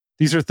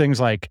 These are things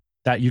like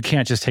that you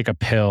can't just take a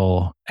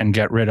pill and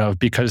get rid of,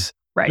 because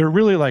they're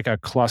really like a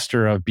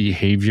cluster of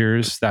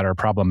behaviors that are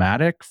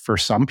problematic for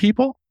some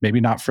people, maybe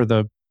not for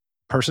the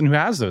person who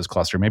has those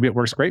cluster. Maybe it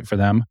works great for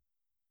them,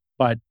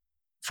 but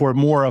for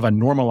more of a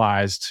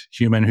normalized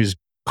human who's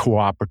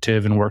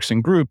cooperative and works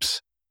in groups,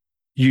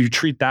 you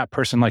treat that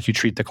person like you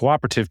treat the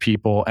cooperative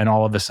people, and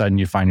all of a sudden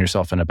you find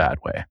yourself in a bad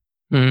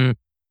way.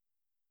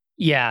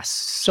 Yeah.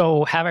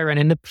 So have I run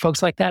into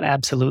folks like that?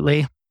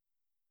 Absolutely.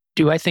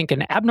 Do I think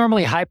an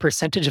abnormally high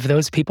percentage of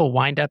those people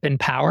wind up in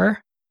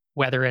power,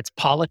 whether it's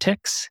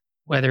politics,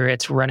 whether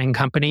it's running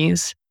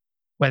companies,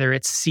 whether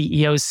it's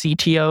CEOs,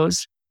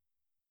 CTOs?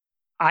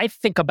 I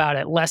think about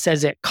it less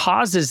as it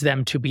causes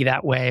them to be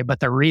that way, but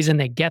the reason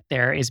they get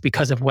there is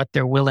because of what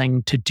they're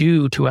willing to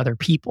do to other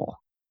people.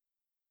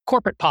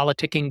 Corporate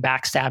politicking,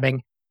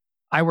 backstabbing.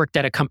 I worked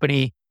at a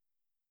company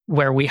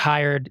where we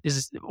hired, this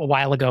is a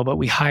while ago, but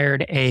we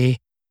hired a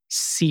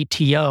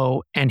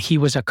CTO, and he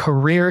was a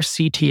career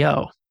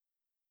CTO.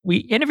 We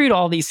interviewed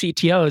all these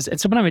CTOs, and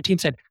someone on my team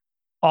said,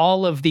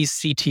 all of these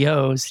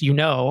CTOs,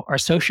 are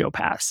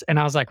sociopaths. And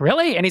I was like,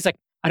 really? And he's like,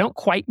 I don't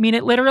quite mean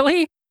it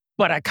literally,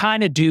 but I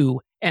kind of do.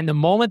 And the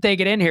moment they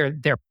get in here,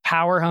 they're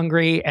power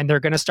hungry and they're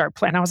going to start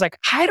playing. I was like,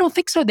 I don't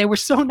think so. They were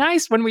so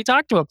nice when we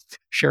talked to them.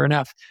 Sure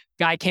enough,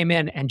 guy came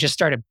in and just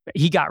started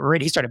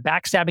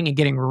backstabbing and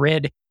getting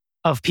rid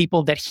of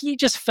people that he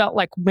just felt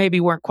like maybe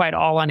weren't quite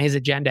all on his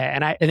agenda.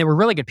 And they were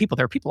really good people.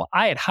 They were people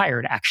I had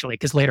hired actually,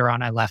 because later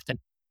on I left, and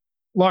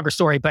longer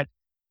story. But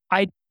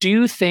I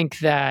do think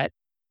that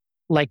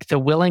like the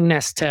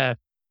willingness to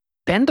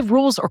bend the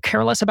rules or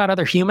care less about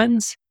other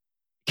humans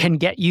can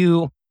get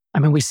you. I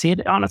mean, we see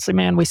it, honestly,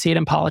 man, we see it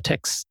in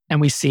politics, and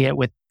we see it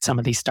with some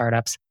of these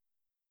startups.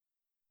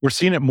 We're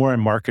seeing it more in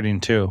marketing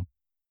too.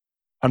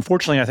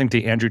 Unfortunately, I think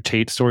the Andrew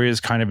Tate story is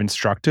kind of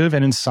instructive.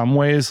 And in some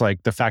ways,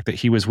 like the fact that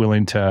he was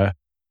willing to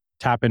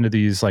tap into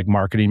these like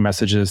marketing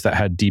messages that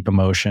had deep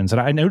emotions. And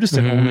I noticed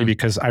it only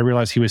because I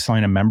realized he was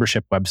selling a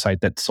membership website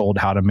that sold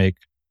how to make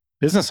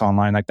business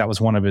online. Like that was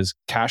one of his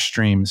cash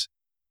streams.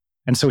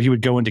 And so he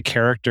would go into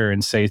character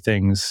and say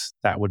things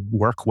that would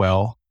work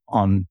well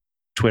on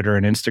Twitter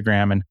and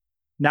Instagram. And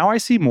now I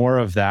see more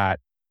of that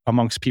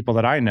amongst people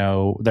that I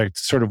know. They're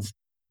sort of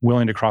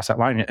willing to cross that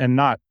line, and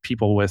not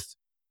people with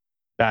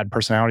bad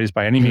personalities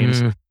by any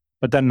means.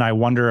 But then I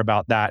wonder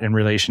about that in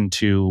relation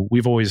to,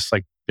 we've always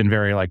like been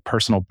very like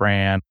personal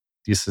brand.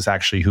 This is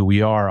actually who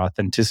we are,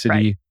 authenticity.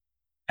 Right.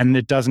 And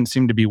it doesn't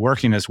seem to be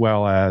working as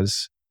well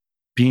as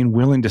being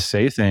willing to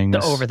say things.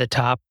 The over the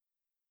top.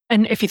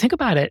 And if you think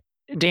about it,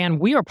 Dan,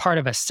 we are part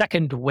of a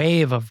second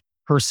wave of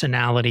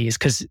personalities,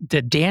 because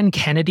the Dan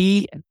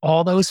Kennedy and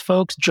all those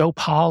folks, Joe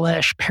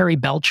Polish, Perry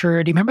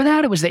Belcher, do you remember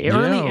that? It was the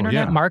early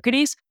internet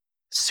marketeers,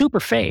 super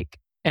fake.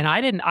 And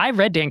I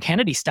read Dan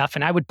Kennedy stuff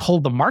and I would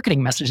pull the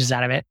marketing messages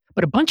out of it.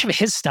 But a bunch of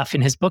his stuff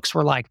in his books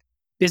were like,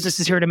 business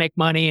is here to make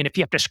money. And if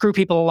you have to screw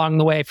people along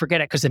the way,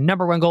 forget it, because the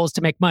number one goal is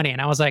to make money.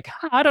 And I was like,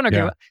 I don't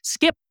agree.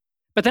 Skip.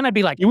 But then I'd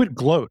be like, you would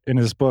gloat in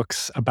his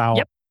books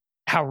about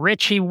how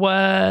rich he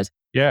was.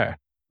 Yeah.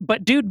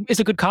 But dude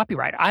is a good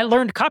copywriter. I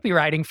learned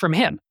copywriting from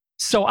him.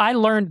 So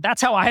that's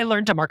how I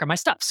learned to market my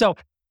stuff. So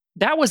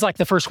that was like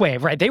the first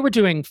wave, right? They were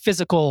doing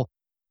physical,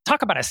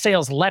 talk about a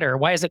sales letter.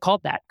 Why is it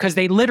called that? Because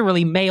they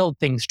literally mailed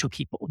things to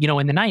people,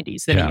 in the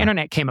 90s. Then the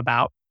internet came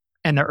about,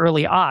 and the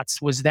early aughts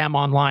was them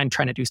online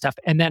trying to do stuff.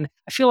 And then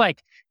I feel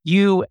like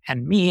you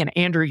and me and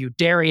Andrew, you,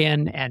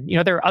 Darian, and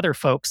there are other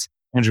folks,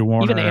 Andrew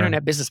Warner, even the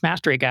Internet Business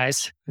Mastery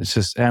guys. It's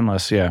just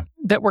endless, yeah.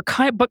 That were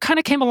kind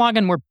of came along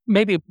and were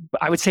maybe,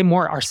 I would say,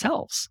 more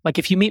ourselves. Like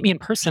if you meet me in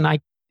person,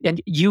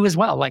 and you as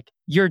well, like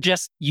you're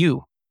just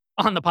you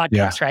on the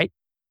podcast, right?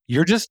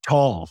 You're just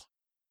tall.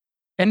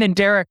 And then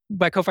Derek,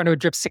 my co-founder, would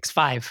drip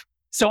 6'5".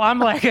 So I'm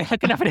like,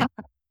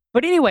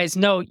 but anyways,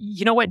 no,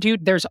 you know what,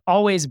 dude? There's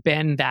always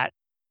been that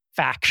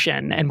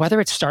faction. And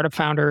whether it's startup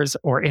founders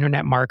or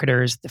internet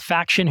marketers, the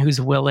faction who's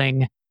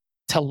willing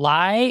to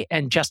lie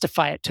and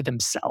justify it to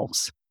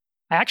themselves.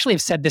 I actually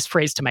have said this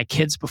phrase to my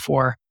kids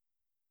before.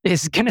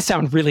 It's going to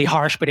sound really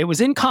harsh, but it was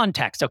in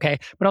context, okay?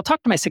 But I'll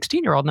talk to my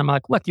 16-year-old and I'm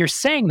like, look, you're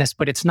saying this,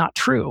 but it's not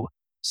true.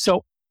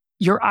 So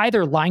you're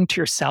either lying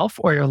to yourself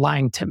or you're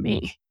lying to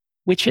me.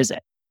 Which is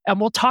it? And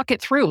we'll talk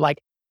it through. Like,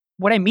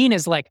 what I mean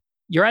is like,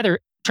 you're either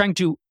trying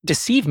to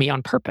deceive me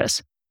on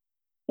purpose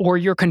or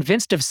you're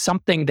convinced of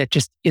something that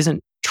just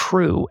isn't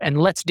true.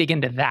 And let's dig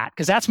into that.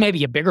 Because that's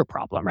maybe a bigger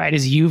problem, right?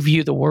 Is you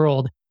view the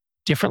world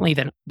differently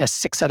than the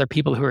 6 other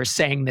people who are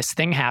saying this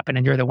thing happened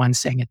and you're the one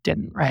saying it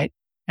didn't, right?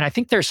 And I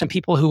think there's some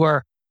people who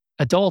are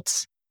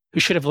adults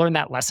who should have learned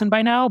that lesson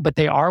by now, but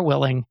they are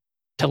willing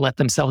to let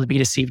themselves be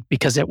deceived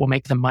because it will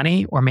make them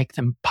money or make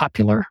them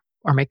popular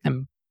or make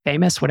them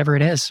famous, whatever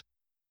it is.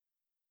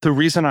 The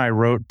reason I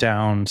wrote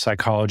down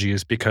psychology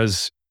is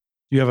because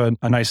you have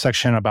a nice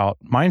section about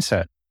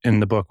mindset in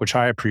the book, which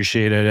I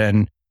appreciated,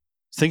 and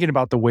thinking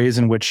about the ways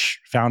in which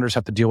founders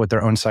have to deal with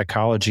their own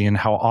psychology and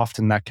how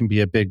often that can be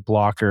a big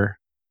blocker.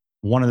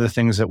 One of the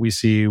things that we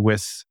see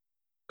with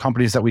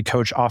companies that we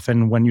coach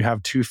often when you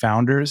have 2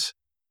 founders,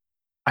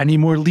 I need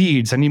more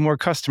leads, I need more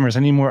customers, I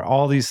need more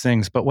all these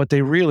things. But what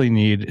they really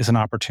need is an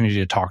opportunity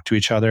to talk to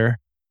each other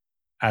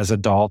as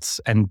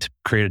adults and to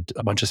create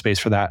a bunch of space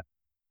for that.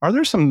 Are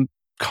there some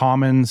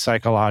common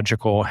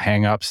psychological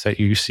hangups that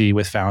you see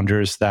with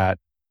founders that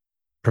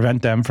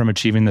prevent them from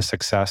achieving the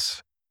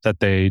success that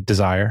they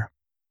desire?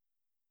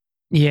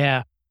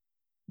 Yeah,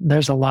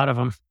 there's a lot of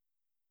them.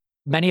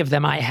 Many of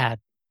them I had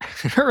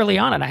early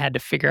on, and I had to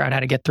figure out how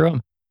to get through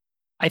them.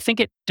 I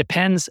think it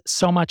depends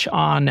so much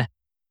on,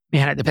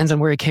 it depends on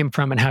where you came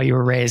from and how you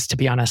were raised, to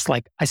be honest.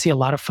 Like, I see a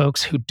lot of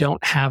folks who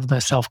don't have the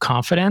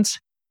self-confidence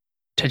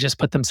to just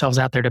put themselves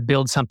out there to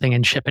build something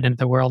and ship it into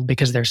the world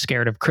because they're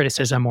scared of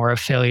criticism or of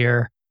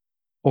failure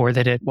or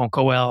that it won't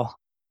go well,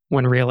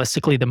 when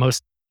realistically the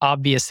most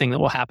obvious thing that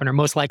will happen or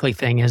most likely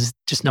thing is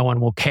just no one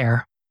will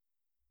care.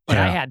 But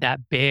I had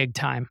that big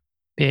time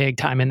in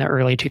the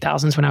early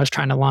 2000s when I was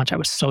trying to launch. I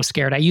was so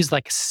scared. I used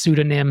like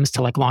pseudonyms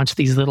to like launch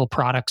these little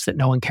products that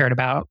no one cared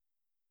about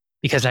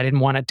because I didn't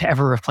want it to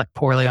ever reflect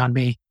poorly on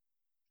me.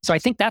 So I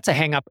think that's a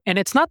hang up. And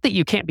it's not that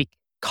you can't be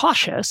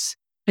cautious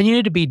and you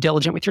need to be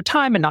diligent with your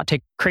time and not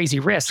take crazy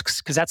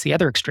risks because that's the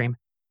other extreme.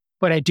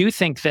 But I do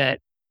think that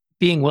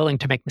being willing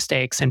to make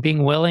mistakes and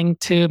being willing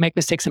to make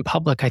mistakes in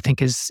public, I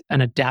think is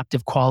an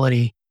adaptive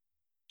quality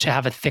to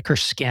have a thicker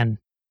skin,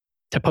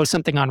 to post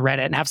something on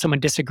Reddit and have someone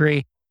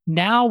disagree.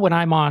 Now,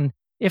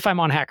 if I'm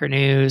on Hacker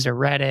News or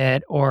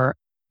Reddit or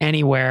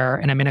anywhere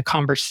and I'm in a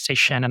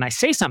conversation and I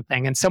say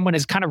something and someone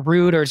is kind of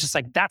rude or is just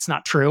like, that's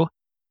not true,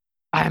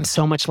 I am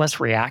so much less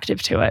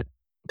reactive to it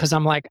because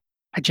I'm like,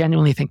 I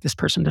genuinely think this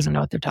person doesn't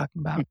know what they're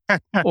talking about.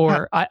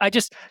 Or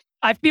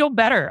I feel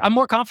better. I'm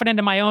more confident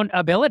in my own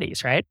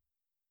abilities, right?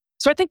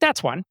 So I think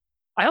that's one.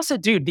 I also,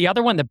 the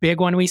other one, the big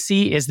one we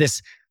see is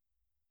this,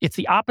 it's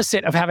the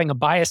opposite of having a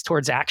bias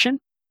towards action.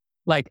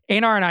 Like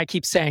Einar and I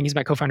keep saying, he's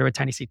my co-founder with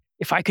Tiny Seed,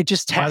 if I could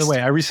just test. By the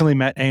way, I recently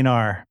met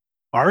Einar,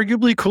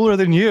 arguably cooler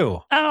than you.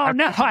 Oh,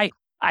 no, I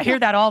hear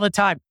that all the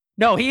time.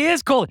 No, he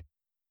is cool.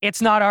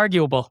 It's not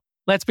arguable.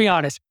 Let's be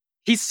honest.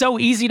 He's so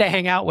easy to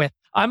hang out with.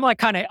 I'm like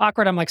kind of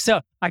awkward. I'm like,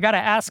 so I got to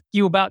ask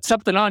you about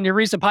something on your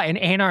recent pie. And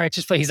Einar,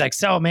 he's like,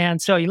 so man,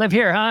 so you live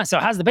here, huh? So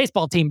how's the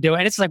baseball team doing?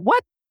 And it's like,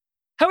 what?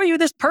 How are you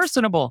this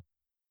personable?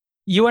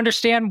 You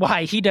understand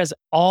why he does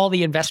all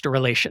the investor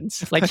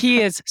relations. Like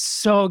he is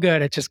so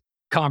good at just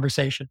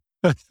conversation.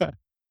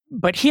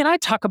 But he and I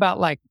talk about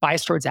like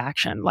bias towards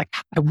action. Like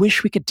I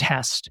wish we could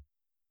test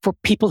for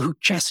people who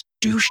just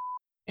do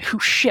who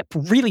ship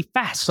really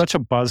fast. Such a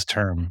buzz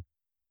term.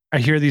 I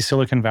hear these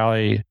Silicon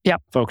Valley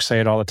folks say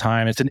it all the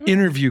time. It's an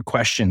interview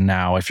question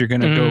now if you're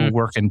going to go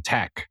work in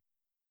tech.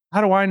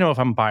 How do I know if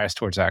I'm biased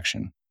towards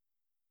action?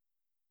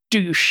 Do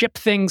you ship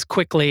things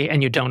quickly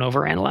and you don't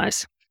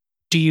overanalyze?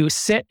 Do you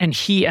sit and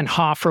he and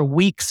haw for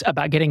weeks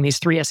about getting these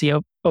 3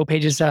 SEO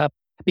pages up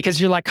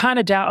because you're like kind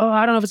of doubt,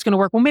 I don't know if it's going to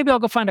work. Well, maybe I'll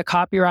go find a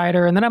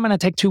copywriter and then I'm going to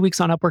take 2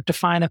 weeks on Upwork to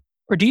find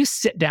or do you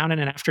sit down in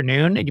an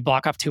afternoon and you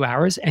block off 2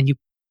 hours and you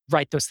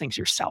write those things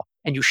yourself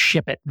and you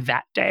ship it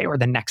that day or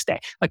the next day?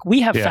 Like we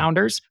have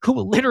founders who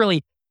will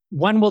literally,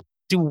 one will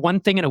do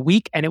one thing in a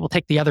week and it will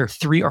take the other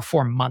 3 or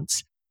 4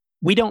 months.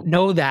 We don't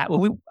know that.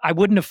 Well, I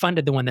wouldn't have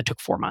funded the one that took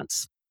 4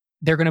 months.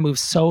 They're going to move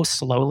so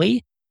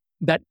slowly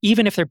that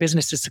even if their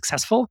business is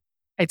successful,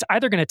 it's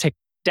either going to take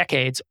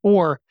decades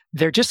or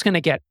they're just going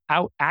to get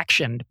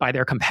out-actioned by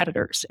their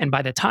competitors. And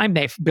by the time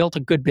they've built a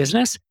good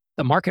business,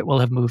 the market will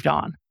have moved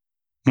on.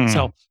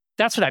 So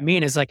That's what I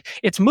mean is like,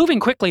 it's moving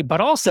quickly,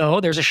 but also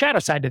there's a shadow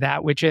side to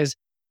that, which is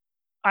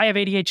I have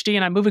ADHD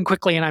and I'm moving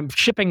quickly and I'm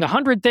shipping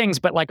 100 things,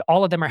 but like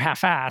all of them are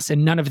half-ass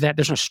and none of that,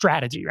 there's no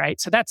strategy, right?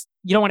 So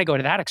you don't want to go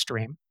to that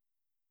extreme.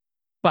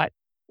 But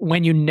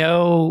when you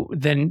know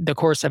then the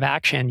course of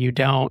action, you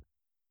don't,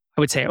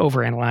 I would say,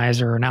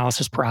 overanalyze or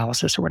analysis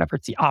paralysis or whatever.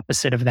 It's the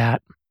opposite of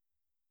that.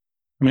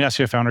 Let me ask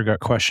you a founder gut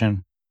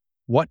question.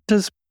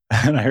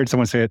 And I heard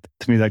someone say it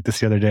to me like this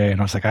the other day,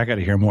 and I was like, I got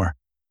to hear more.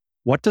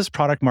 What does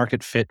product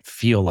market fit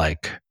feel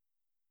like?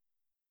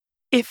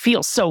 It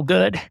feels so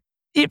good.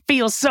 It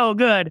feels so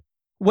good.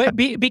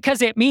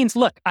 Because it means,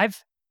 look,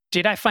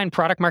 did I find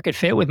product market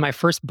fit with my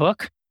first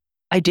book?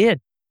 I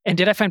did. And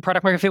did I find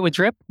product market fit with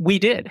Drip? We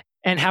did.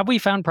 And have we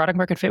found product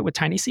market fit with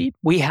Tiny Seed?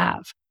 We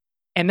have.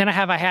 And then I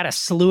had a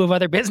slew of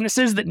other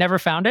businesses that never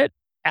found it?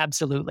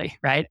 Absolutely,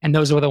 right? And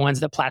those were the ones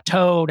that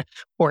plateaued,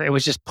 or it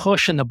was just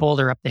pushing the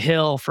boulder up the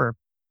hill for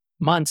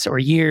months or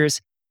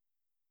years.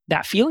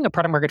 That feeling of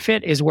product market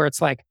fit is where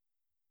it's like,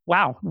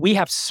 wow, we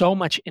have so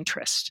much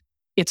interest.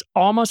 It's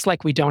almost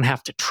like we don't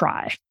have to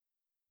try.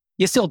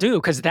 You still do,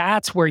 because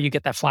that's where you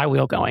get that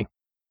flywheel going.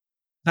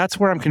 That's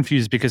where I'm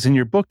confused, because in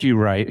your book, you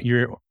write,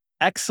 your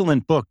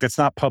excellent book that's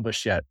not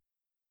published yet.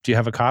 Do you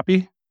have a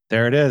copy?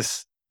 There it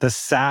is. The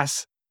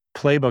SaaS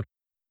Playbook.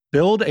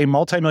 Build a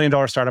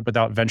multi-million-dollar startup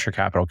without venture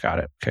capital. Got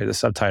it. Okay, the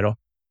subtitle.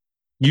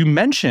 You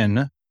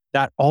mention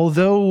that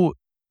although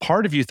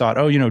part of you thought,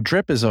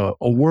 Drip is a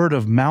word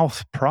of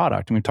mouth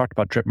product, and we talked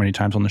about Drip many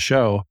times on the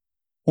show,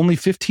 only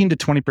 15 to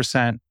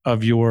 20%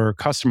 of your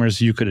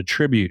customers you could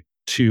attribute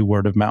to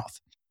word of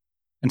mouth.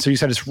 And so you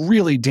said it's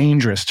really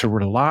dangerous to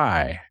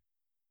rely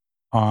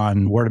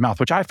on word of mouth,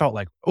 which I felt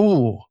like,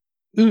 I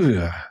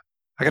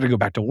got to go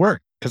back to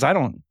work because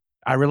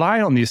I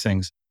rely on these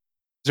things.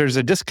 There's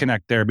a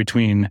disconnect there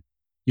between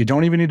you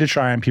don't even need to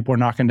try and people are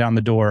knocking down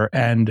the door.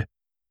 And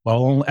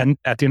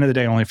at the end of the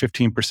day, only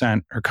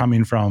 15% are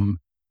coming from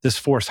this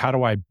force. How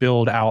do I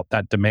build out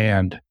that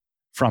demand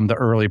from the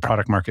early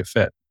product market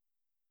fit?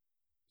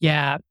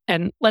 Yeah.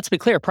 And let's be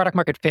clear, product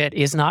market fit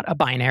is not a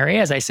binary.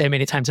 As I say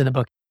many times in the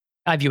book,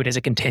 I view it as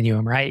a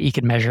continuum, right? You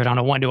can measure it on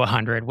a 1 to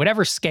 100,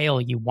 whatever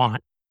scale you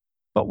want.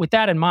 But with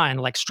that in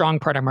mind, like strong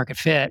product market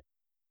fit,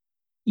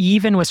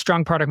 even with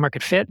strong product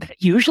market fit, that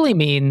usually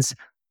means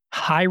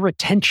high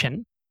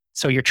retention.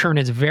 So your churn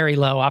is very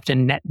low,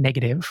 often net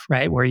negative,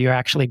 right? Where you're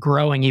actually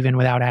growing even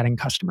without adding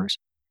customers.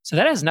 So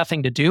that has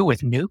nothing to do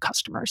with new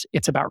customers.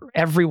 It's about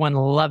everyone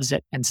loves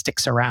it and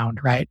sticks around,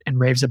 right? And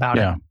raves about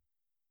it.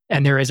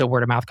 And there is a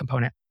word of mouth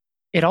component.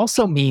 It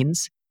also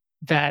means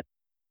that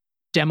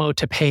demo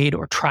to paid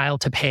or trial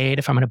to paid,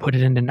 if I'm going to put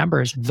it into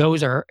numbers,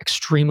 those are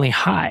extremely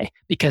high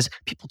because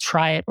people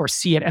try it or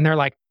see it and they're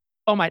like,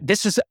 oh my,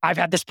 I've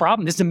had this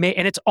problem. This is amazing.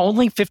 And it's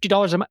only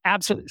 $50 a month.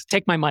 Absolutely.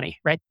 Take my money,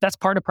 right? That's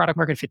part of product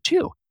market fit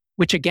too,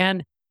 which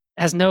again,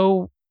 has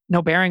no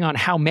bearing on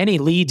how many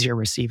leads you're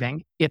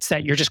receiving. It's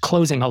that you're just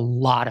closing a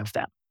lot of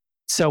them.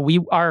 So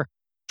our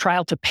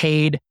trial to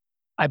paid,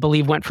 I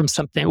believe went from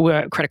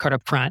credit card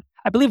up front,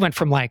 I believe went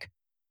from like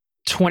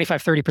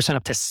 25, 30%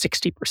 up to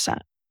 60%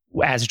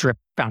 as Drip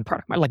found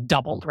product, like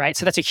doubled, right?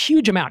 So that's a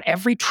huge amount.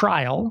 Every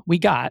trial we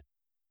got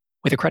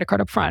with a credit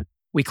card up front,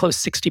 we closed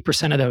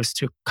 60% of those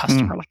to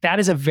customer. Like that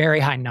is a very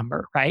high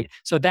number, right?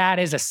 So that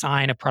is a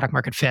sign of product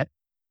market fit.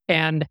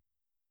 And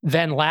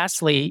then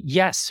lastly,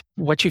 yes,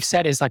 what you've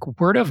said is like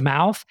word of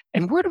mouth.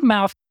 And word of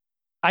mouth,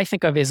 I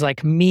think of is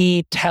like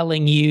me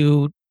telling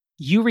you,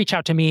 you reach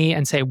out to me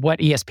and say, what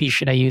ESP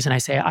should I use? And I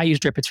say, I use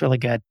Drip, it's really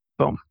good.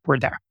 Boom, we're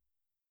there.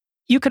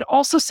 You could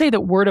also say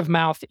that word of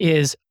mouth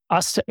is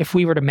us, if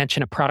we were to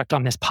mention a product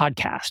on this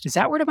podcast. Is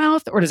that word of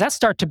mouth? Or does that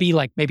start to be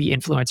like maybe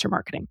influencer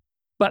marketing?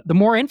 But the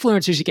more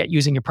influencers you get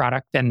using your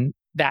product, then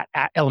that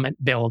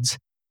element builds.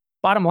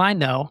 Bottom line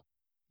though,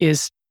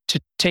 is to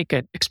take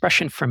an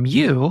expression from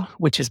you,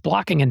 which is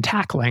blocking and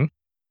tackling.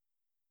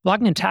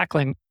 Blocking and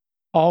tackling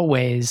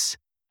always,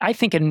 I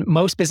think in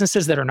most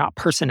businesses that are not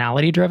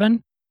personality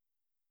driven,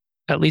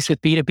 at least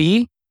with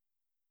B2B,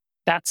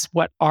 that's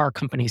what our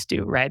companies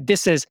do, right?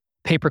 This is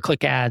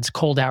pay-per-click ads,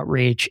 cold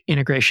outreach,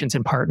 integrations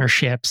and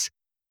partnerships,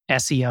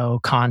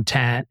 SEO,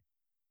 content.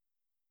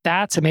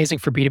 That's amazing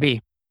for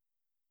B2B.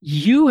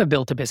 You have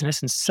built a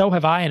business, and so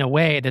have I, in a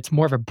way that's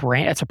more of a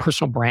brand. It's a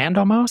personal brand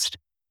almost.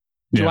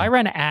 Do I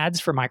run ads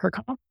for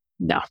MicroConf?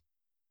 No.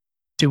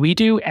 Do we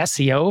do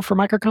SEO for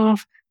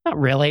MicroConf? Not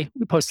really.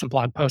 We post some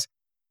blog posts.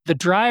 The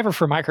driver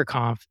for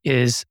MicroConf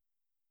is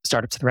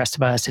startups to the rest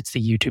of us. It's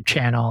the YouTube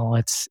channel.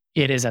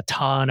 It is a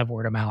ton of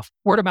word of mouth.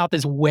 Word of mouth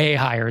is way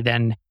higher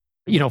than,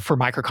 for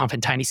MicroConf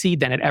and Tiny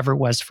Seed than it ever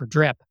was for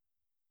Drip.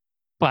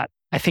 But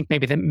I think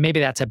maybe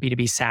that's a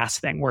B2B SaaS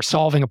thing. Where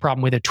solving a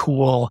problem with a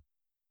tool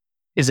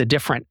is a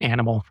different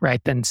animal,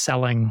 right, than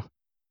selling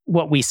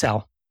what we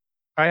sell.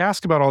 I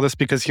ask about all this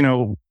because,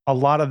 a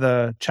lot of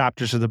the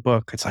chapters of the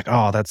book, it's like,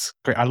 oh, that's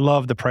great. I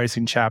love the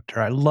pricing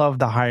chapter. I love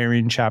the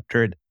hiring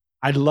chapter.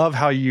 I love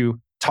how you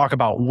talk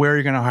about where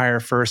you're going to hire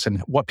first and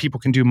what people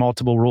can do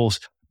multiple roles.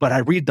 But I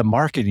read the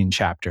marketing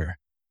chapter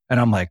and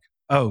I'm like,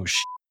 oh,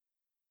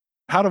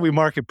 how do we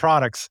market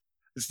products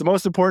It's the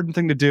most important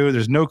thing to do.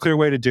 There's no clear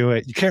way to do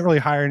it. You can't really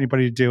hire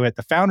anybody to do it.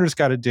 The founders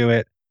got to do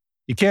it.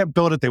 You can't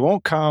build it. They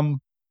won't come.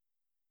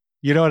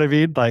 You know what I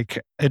mean?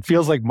 Like, it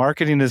feels like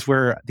marketing is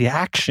where the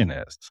action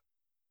is.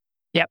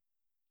 Yep.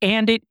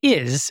 And it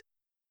is.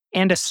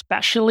 And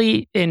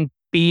especially in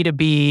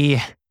B2B,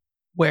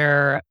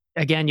 where,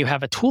 again, you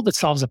have a tool that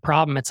solves a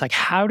problem. It's like,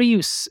 how do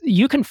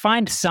you can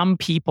find some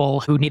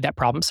people who need that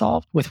problem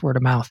solved with word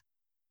of mouth.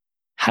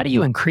 How do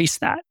you increase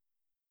that?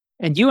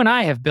 And you and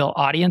I have built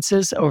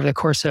audiences over the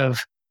course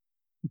of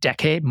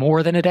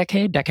more than a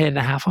decade and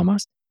a half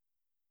almost.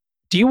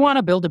 Do you want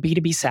to build a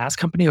B2B SaaS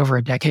company over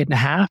a decade and a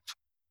half?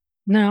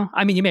 No.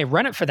 I mean, you may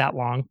run it for that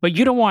long, but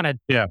you don't want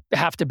to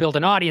have to build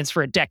an audience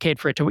for a decade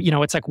for it to,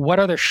 it's like, what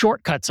are the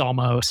shortcuts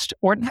almost?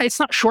 Or it's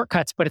not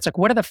shortcuts, but it's like,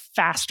 what are the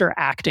faster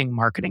acting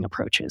marketing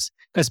approaches?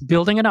 Because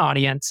building an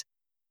audience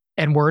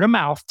and word of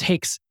mouth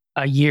takes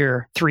a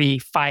year, 3,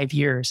 5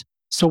 years.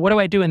 So what do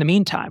I do in the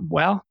meantime?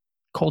 Well,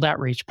 cold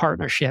outreach,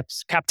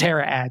 partnerships,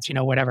 Capterra ads,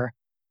 whatever.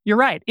 You're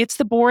right. It's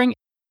the boring.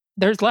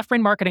 There's left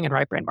brain marketing and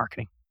right brain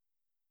marketing,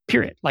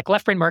 period. Like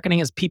left brain marketing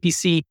is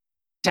PPC,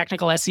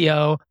 technical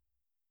SEO,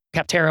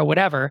 Capterra,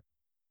 whatever.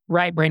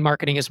 Right brain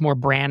marketing is more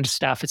brand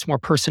stuff. It's more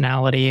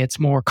personality. It's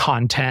more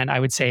content. I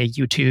would say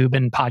YouTube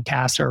and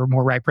podcasts are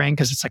more right brain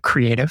because it's like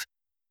creative.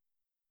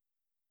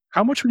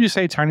 How much would you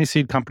say tiny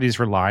seed companies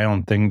rely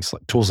on things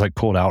like tools like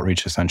cold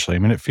outreach, essentially? I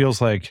mean, it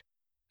feels like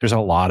there's a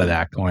lot of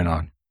that going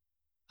on.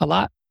 A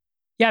lot.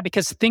 Yeah,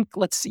 because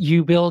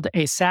you build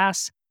a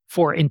SaaS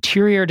for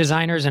interior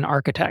designers and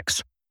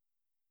architects.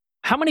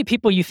 How many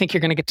people you think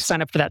you're going to get to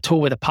sign up for that tool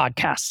with a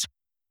podcast?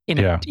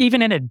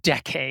 Even in a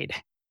decade,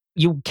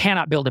 you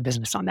cannot build a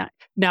business on that.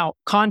 Now,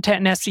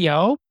 content and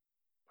SEO,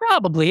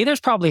 there's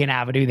probably an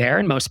avenue there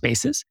in most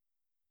spaces.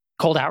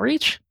 Cold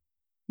outreach,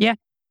 yeah,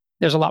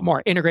 there's a lot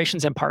more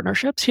integrations and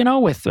partnerships,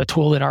 with a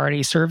tool that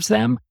already serves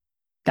them.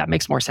 That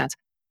makes more sense.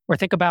 Or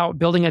think about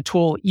building a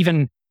tool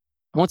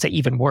I won't say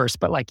even worse,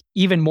 but like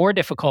even more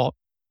difficult.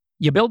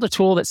 You build a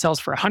tool that sells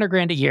for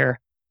 $100,000 a year,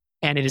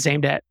 and it is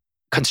aimed at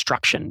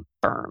construction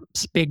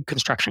firms, big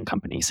construction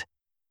companies.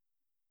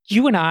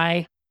 You and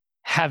I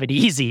have it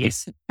easy.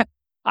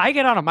 I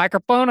get on a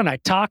microphone and I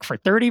talk for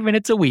 30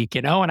 minutes a week,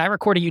 and I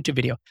record a YouTube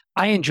video.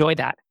 I enjoy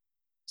that.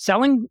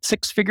 Selling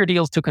 6-figure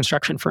deals to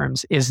construction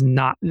firms is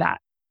not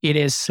that. It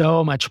is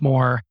so much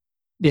more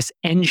this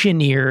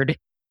engineered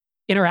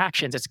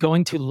interactions. It's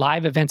going to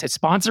live events. It's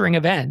sponsoring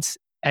events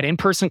at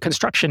in-person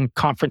construction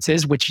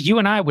conferences, which you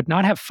and I would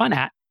not have fun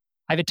at.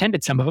 I've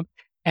attended some of them,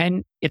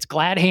 and it's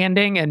glad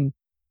handing and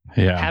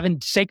having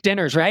steak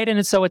dinners, right?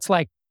 And so it's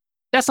like,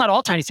 that's not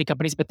all tiny seed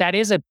companies, but that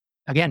is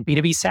again,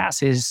 B2B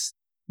SaaS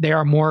they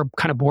are more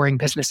kind of boring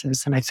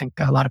businesses than I think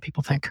a lot of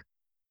people think.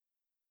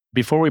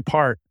 Before we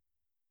part,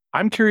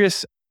 I'm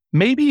curious,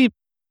 maybe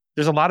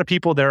there's a lot of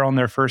people there on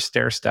their first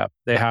stair step.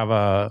 They have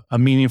a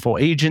meaningful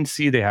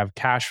agency, they have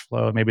cash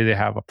flow, maybe they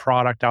have a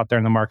product out there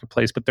in the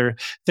marketplace, but they're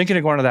thinking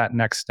of going to that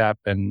next step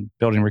and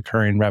building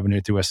recurring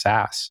revenue through a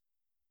SaaS.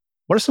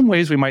 What are some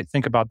ways we might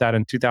think about that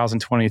in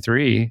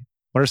 2023?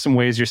 What are some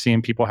ways you're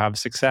seeing people have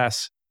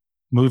success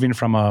moving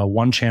from a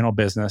one-channel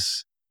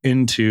business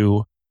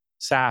into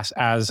SaaS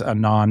as a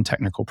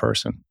non-technical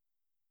person?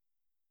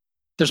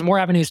 There's more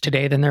avenues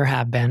today than there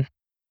have been.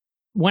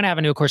 One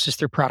avenue, of course, is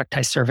through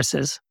productized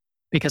services,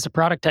 because a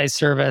productized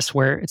service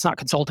where it's not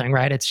consulting,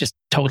 right? It's just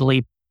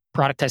totally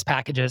productized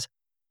packages.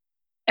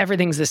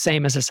 Everything's the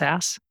same as a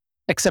SaaS,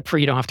 except for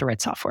you don't have to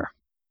write software.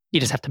 You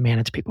just have to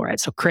manage people, right?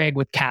 So Craig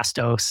with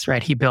Castos,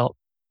 right? He built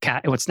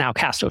what's now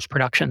Castos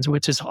Productions,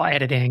 which is all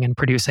editing and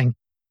producing.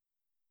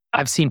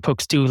 I've seen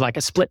folks do like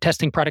a split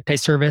testing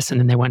productized service, and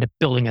then they wind up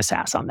building a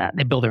SaaS on that.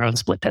 They build their own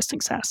split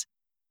testing SaaS.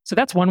 So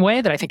that's one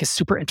way that I think is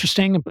super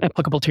interesting and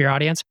applicable to your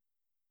audience.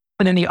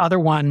 And then the other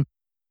one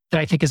that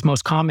I think is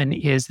most common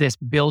is this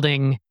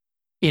building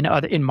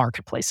in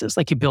marketplaces.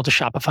 Like you build a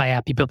Shopify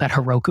app, you build that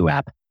Heroku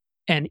app.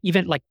 And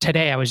even like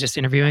today, I was just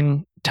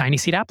interviewing Tiny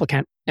Seed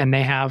applicant, and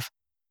they have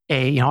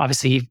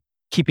obviously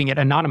keeping it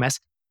anonymous,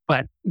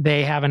 but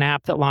they have an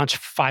app that launched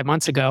 5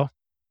 months ago,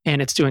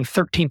 and it's doing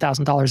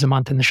 $13,000 a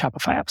month in the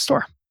Shopify App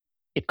Store.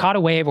 It caught a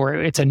wave, or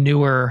it's a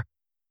newer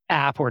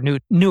app or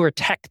newer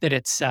tech that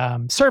it's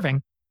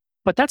serving.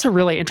 But that's a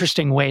really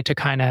interesting way to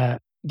kind of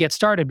get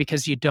started,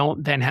 because you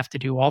don't then have to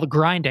do all the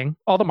grinding,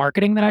 all the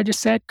marketing that I just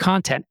said,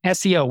 content,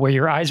 SEO, where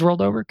your eyes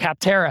rolled over,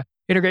 Capterra,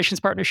 integrations,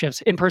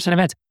 partnerships, in-person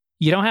events.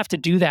 You don't have to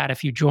do that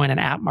if you join an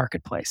app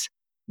marketplace.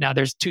 Now,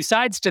 there's two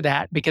sides to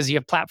that, because you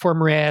have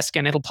platform risk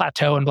and it'll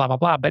plateau and blah, blah,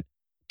 blah. But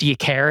do you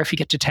care if you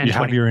get to 10, you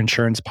 20? have your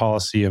insurance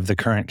policy of the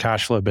current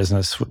cash flow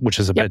business, which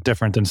is a bit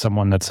different than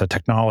someone that's a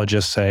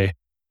technologist, say,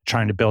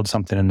 trying to build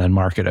something and then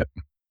market it.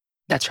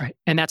 That's right.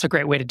 And that's a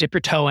great way to dip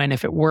your toe in.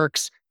 If it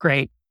works,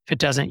 great. If it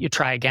doesn't, you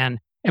try again.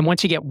 And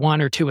once you get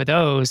one or two of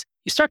those,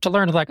 you start to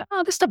learn like,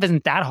 oh, this stuff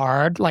isn't that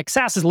hard. Like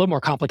SaaS is a little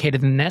more complicated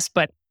than this,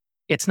 but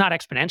it's not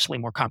exponentially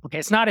more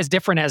complicated. It's not as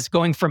different as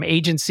going from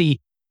agency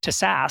to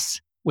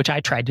SaaS, which I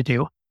tried to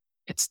do.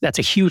 That's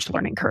a huge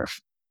learning curve.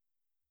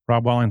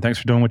 Rob Walling, thanks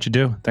for doing what you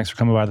do. Thanks for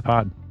coming by the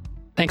pod.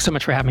 Thanks so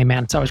much for having me,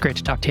 man. It's always great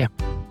to talk to you.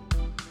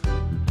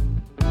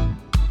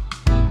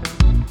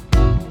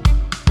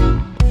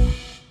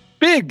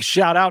 big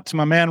shout out to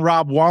my man,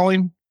 Rob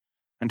Walling,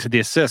 and to the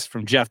assist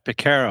from Jeff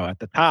Picaro at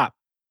the top.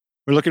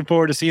 We're looking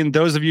forward to seeing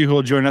those of you who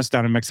will join us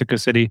down in Mexico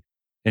City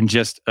in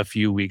just a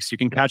few weeks. You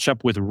can catch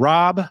up with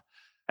Rob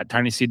at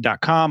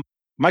tinyseed.com,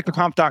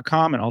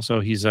 michaelkampf.com, and also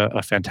he's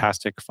a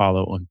fantastic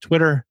follow on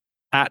Twitter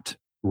at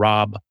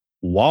Rob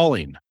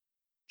Walling.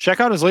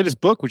 Check out his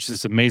latest book, which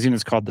is amazing.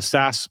 It's called the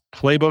SaaS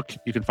Playbook.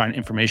 You can find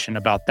information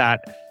about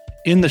that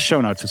in the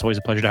show notes. It's always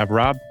a pleasure to have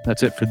Rob.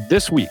 That's it for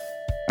this week.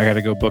 I got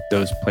to go book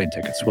those plane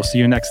tickets. We'll see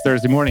you next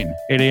Thursday morning,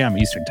 8 a.m.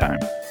 Eastern Time.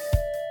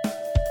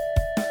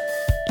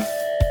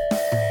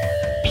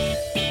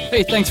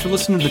 Hey, thanks for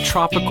listening to the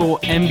Tropical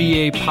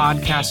MBA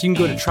podcast. You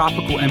can go to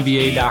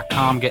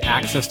tropicalmba.com, get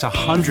access to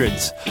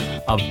hundreds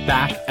of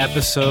back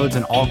episodes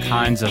and all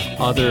kinds of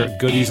other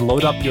goodies.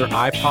 Load up your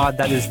iPod.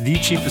 That is the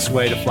cheapest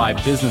way to fly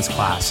business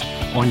class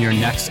on your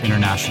next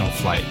international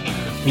flight.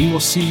 We will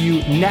see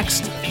you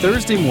next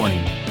Thursday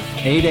morning,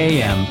 8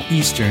 a.m.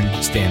 Eastern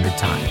Standard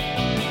Time.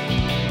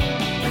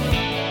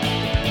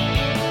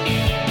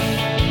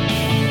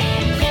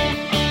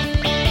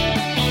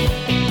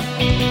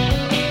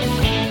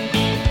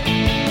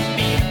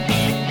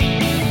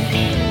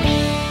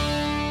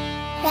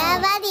 Yeah,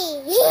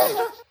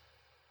 buddy.